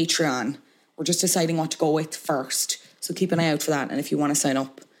for the Patreon. We're just deciding what to go with first. So keep an eye out for that. And if you want to sign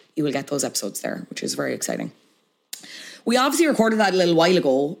up, you will get those episodes there, which is very exciting. We obviously recorded that a little while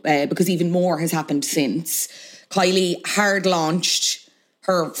ago because even more has happened since. Kylie hard launched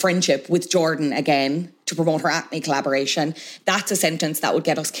her friendship with Jordan again to promote her acne collaboration. That's a sentence that would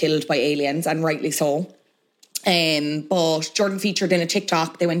get us killed by aliens, and rightly so. But Jordan featured in a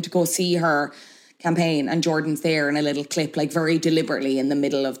TikTok. They went to go see her campaign, and Jordan's there in a little clip, like very deliberately in the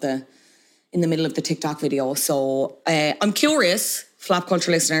middle of the TikTok video. So I'm curious, Flop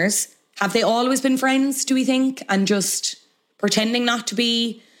Culture listeners, have they always been friends, do we think? And just pretending not to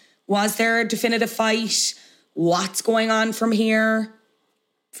be? Was there a definitive fight? What's going on from here?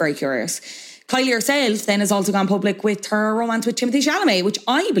 Very curious. Kylie herself then has also gone public with her romance with Timothée Chalamet, which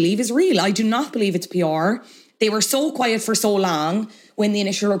I believe is real. I do not believe it's PR. They were so quiet for so long when the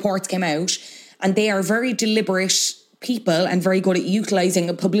initial reports came out, and they are very deliberate people and very good at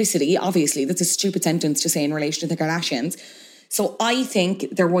utilising publicity. Obviously, that's a stupid sentence to say in relation to the Kardashians. So I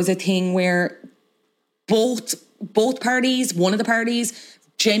think there was a thing where both parties, one of the parties,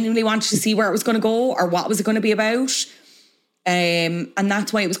 genuinely wanted to see where it was going to go or what was it going to be about. And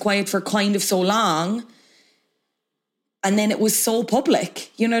that's why it was quiet for kind of so long. And then it was so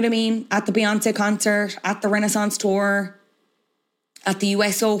public, you know what I mean? At the Beyonce concert, at the Renaissance tour, at the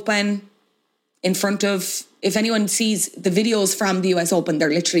US Open, in front of, if anyone sees the videos from the US Open,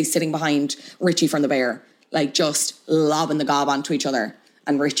 they're literally sitting behind Richie from The Bear, like just lobbing the gob onto each other.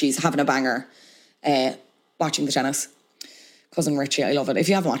 And Richie's having a banger, watching the tennis. Cousin Richie, I love it. If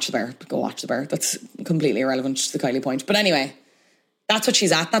you haven't watched The Bear, go watch The Bear. That's completely irrelevant to the Kylie point. But anyway, that's what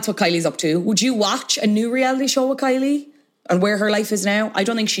she's at. That's what Kylie's up to. Would you watch a new reality show with Kylie and where her life is now? I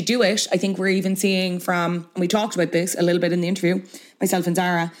don't think she'd do it. I think we're even seeing from, and we talked about this a little bit in the interview, myself and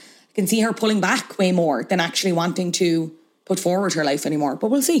Zara, I can see her pulling back way more than actually wanting to put forward her life anymore. But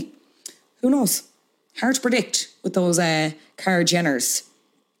we'll see. Who knows? Hard to predict with those Kar-Jenners.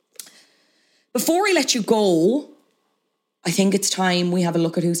 Before I let you go, I think it's time we have a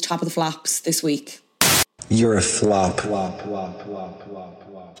look at who's top of the flops this week. You're a flop.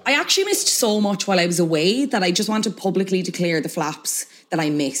 I actually missed so much while I was away that I just want to publicly declare the flops that I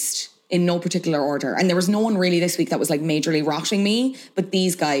missed in no particular order. And there was no one really this week that was like majorly rotting me, but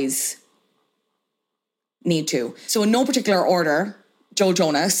these guys need to. So in no particular order, Joe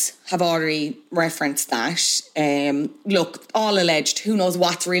Jonas, have already referenced that. Look, all alleged, who knows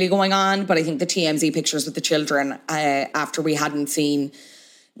what's really going on, but I think the TMZ pictures with the children after we hadn't seen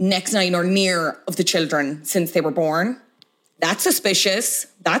next 9 or near of the children since they were born. That's suspicious.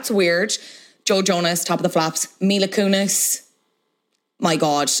 That's weird. Joe Jonas, top of the flops. Mila Kunis. My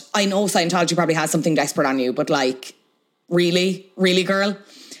God. I know Scientology probably has something desperate on you, but like, really? Really, girl?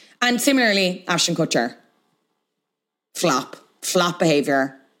 And similarly, Ashton Kutcher. Flop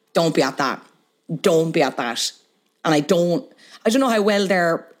behaviour. Don't be at that. Don't be at that. And I don't know how well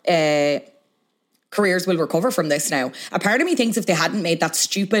their careers will recover from this now. A part of me thinks if they hadn't made that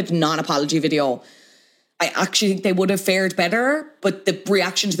stupid non-apology video, I actually think they would have fared better. But the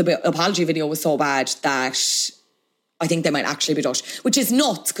reaction to the apology video was so bad that I think they might actually be dushed. Which is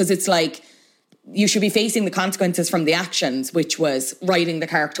nuts, because it's like, you should be facing the consequences from the actions, which was writing the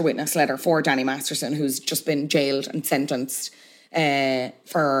character witness letter for Danny Masterson, who's just been jailed and sentenced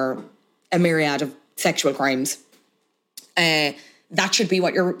for a myriad of sexual crimes. That should be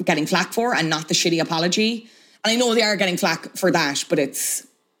what you're getting flack for, and not the shitty apology. And I know they are getting flack for that, but it's,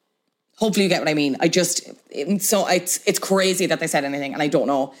 hopefully you get what I mean. It's crazy that they said anything, and I don't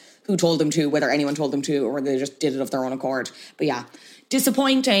know who told them to, whether anyone told them to, or whether they just did it of their own accord. But yeah,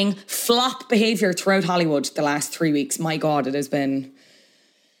 disappointing flop behaviour throughout Hollywood the last 3 weeks. My God, it has been...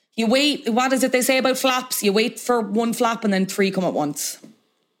 You wait, what is it they say about flops? You wait for one flop and then 3 come at once.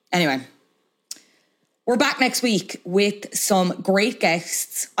 Anyway, we're back next week with some great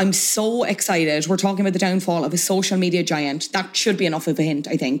guests. I'm so excited. We're talking about the downfall of a social media giant. That should be enough of a hint,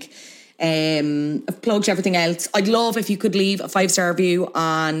 I think. I've plugged everything else. I'd love if you could leave a 5-star review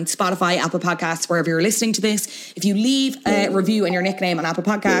on Spotify, Apple Podcasts, wherever you're listening to this. If you leave a review and your nickname on Apple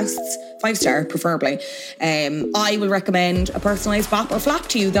Podcasts, 5-star preferably, I will recommend a personalised bop or flop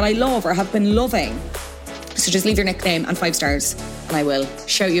to you that I love or have been loving. So just leave your nickname and 5 stars and I will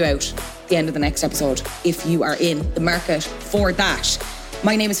shout you out at the end of the next episode if you are in the market for that.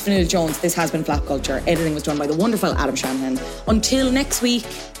 My name is Fionnuala Jones. This has been Flop Culture. Editing was done by the wonderful Adam Shanahan. Until next week,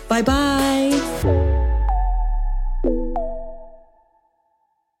 bye-bye.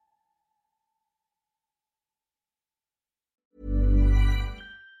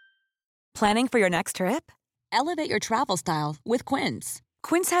 Planning for your next trip? Elevate your travel style with Quince.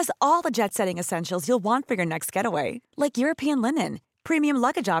 Quince has all the jet-setting essentials you'll want for your next getaway, like European linen, premium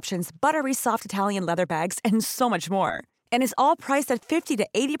luggage options, buttery soft Italian leather bags, and so much more. And is all priced at 50 to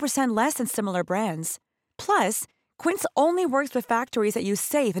 80% less than similar brands. Plus, Quince only works with factories that use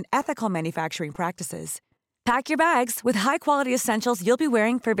safe and ethical manufacturing practices. Pack your bags with high-quality essentials you'll be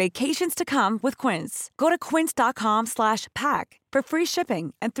wearing for vacations to come with Quince. Go to quince.com/pack for free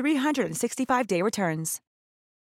shipping and 365-day returns.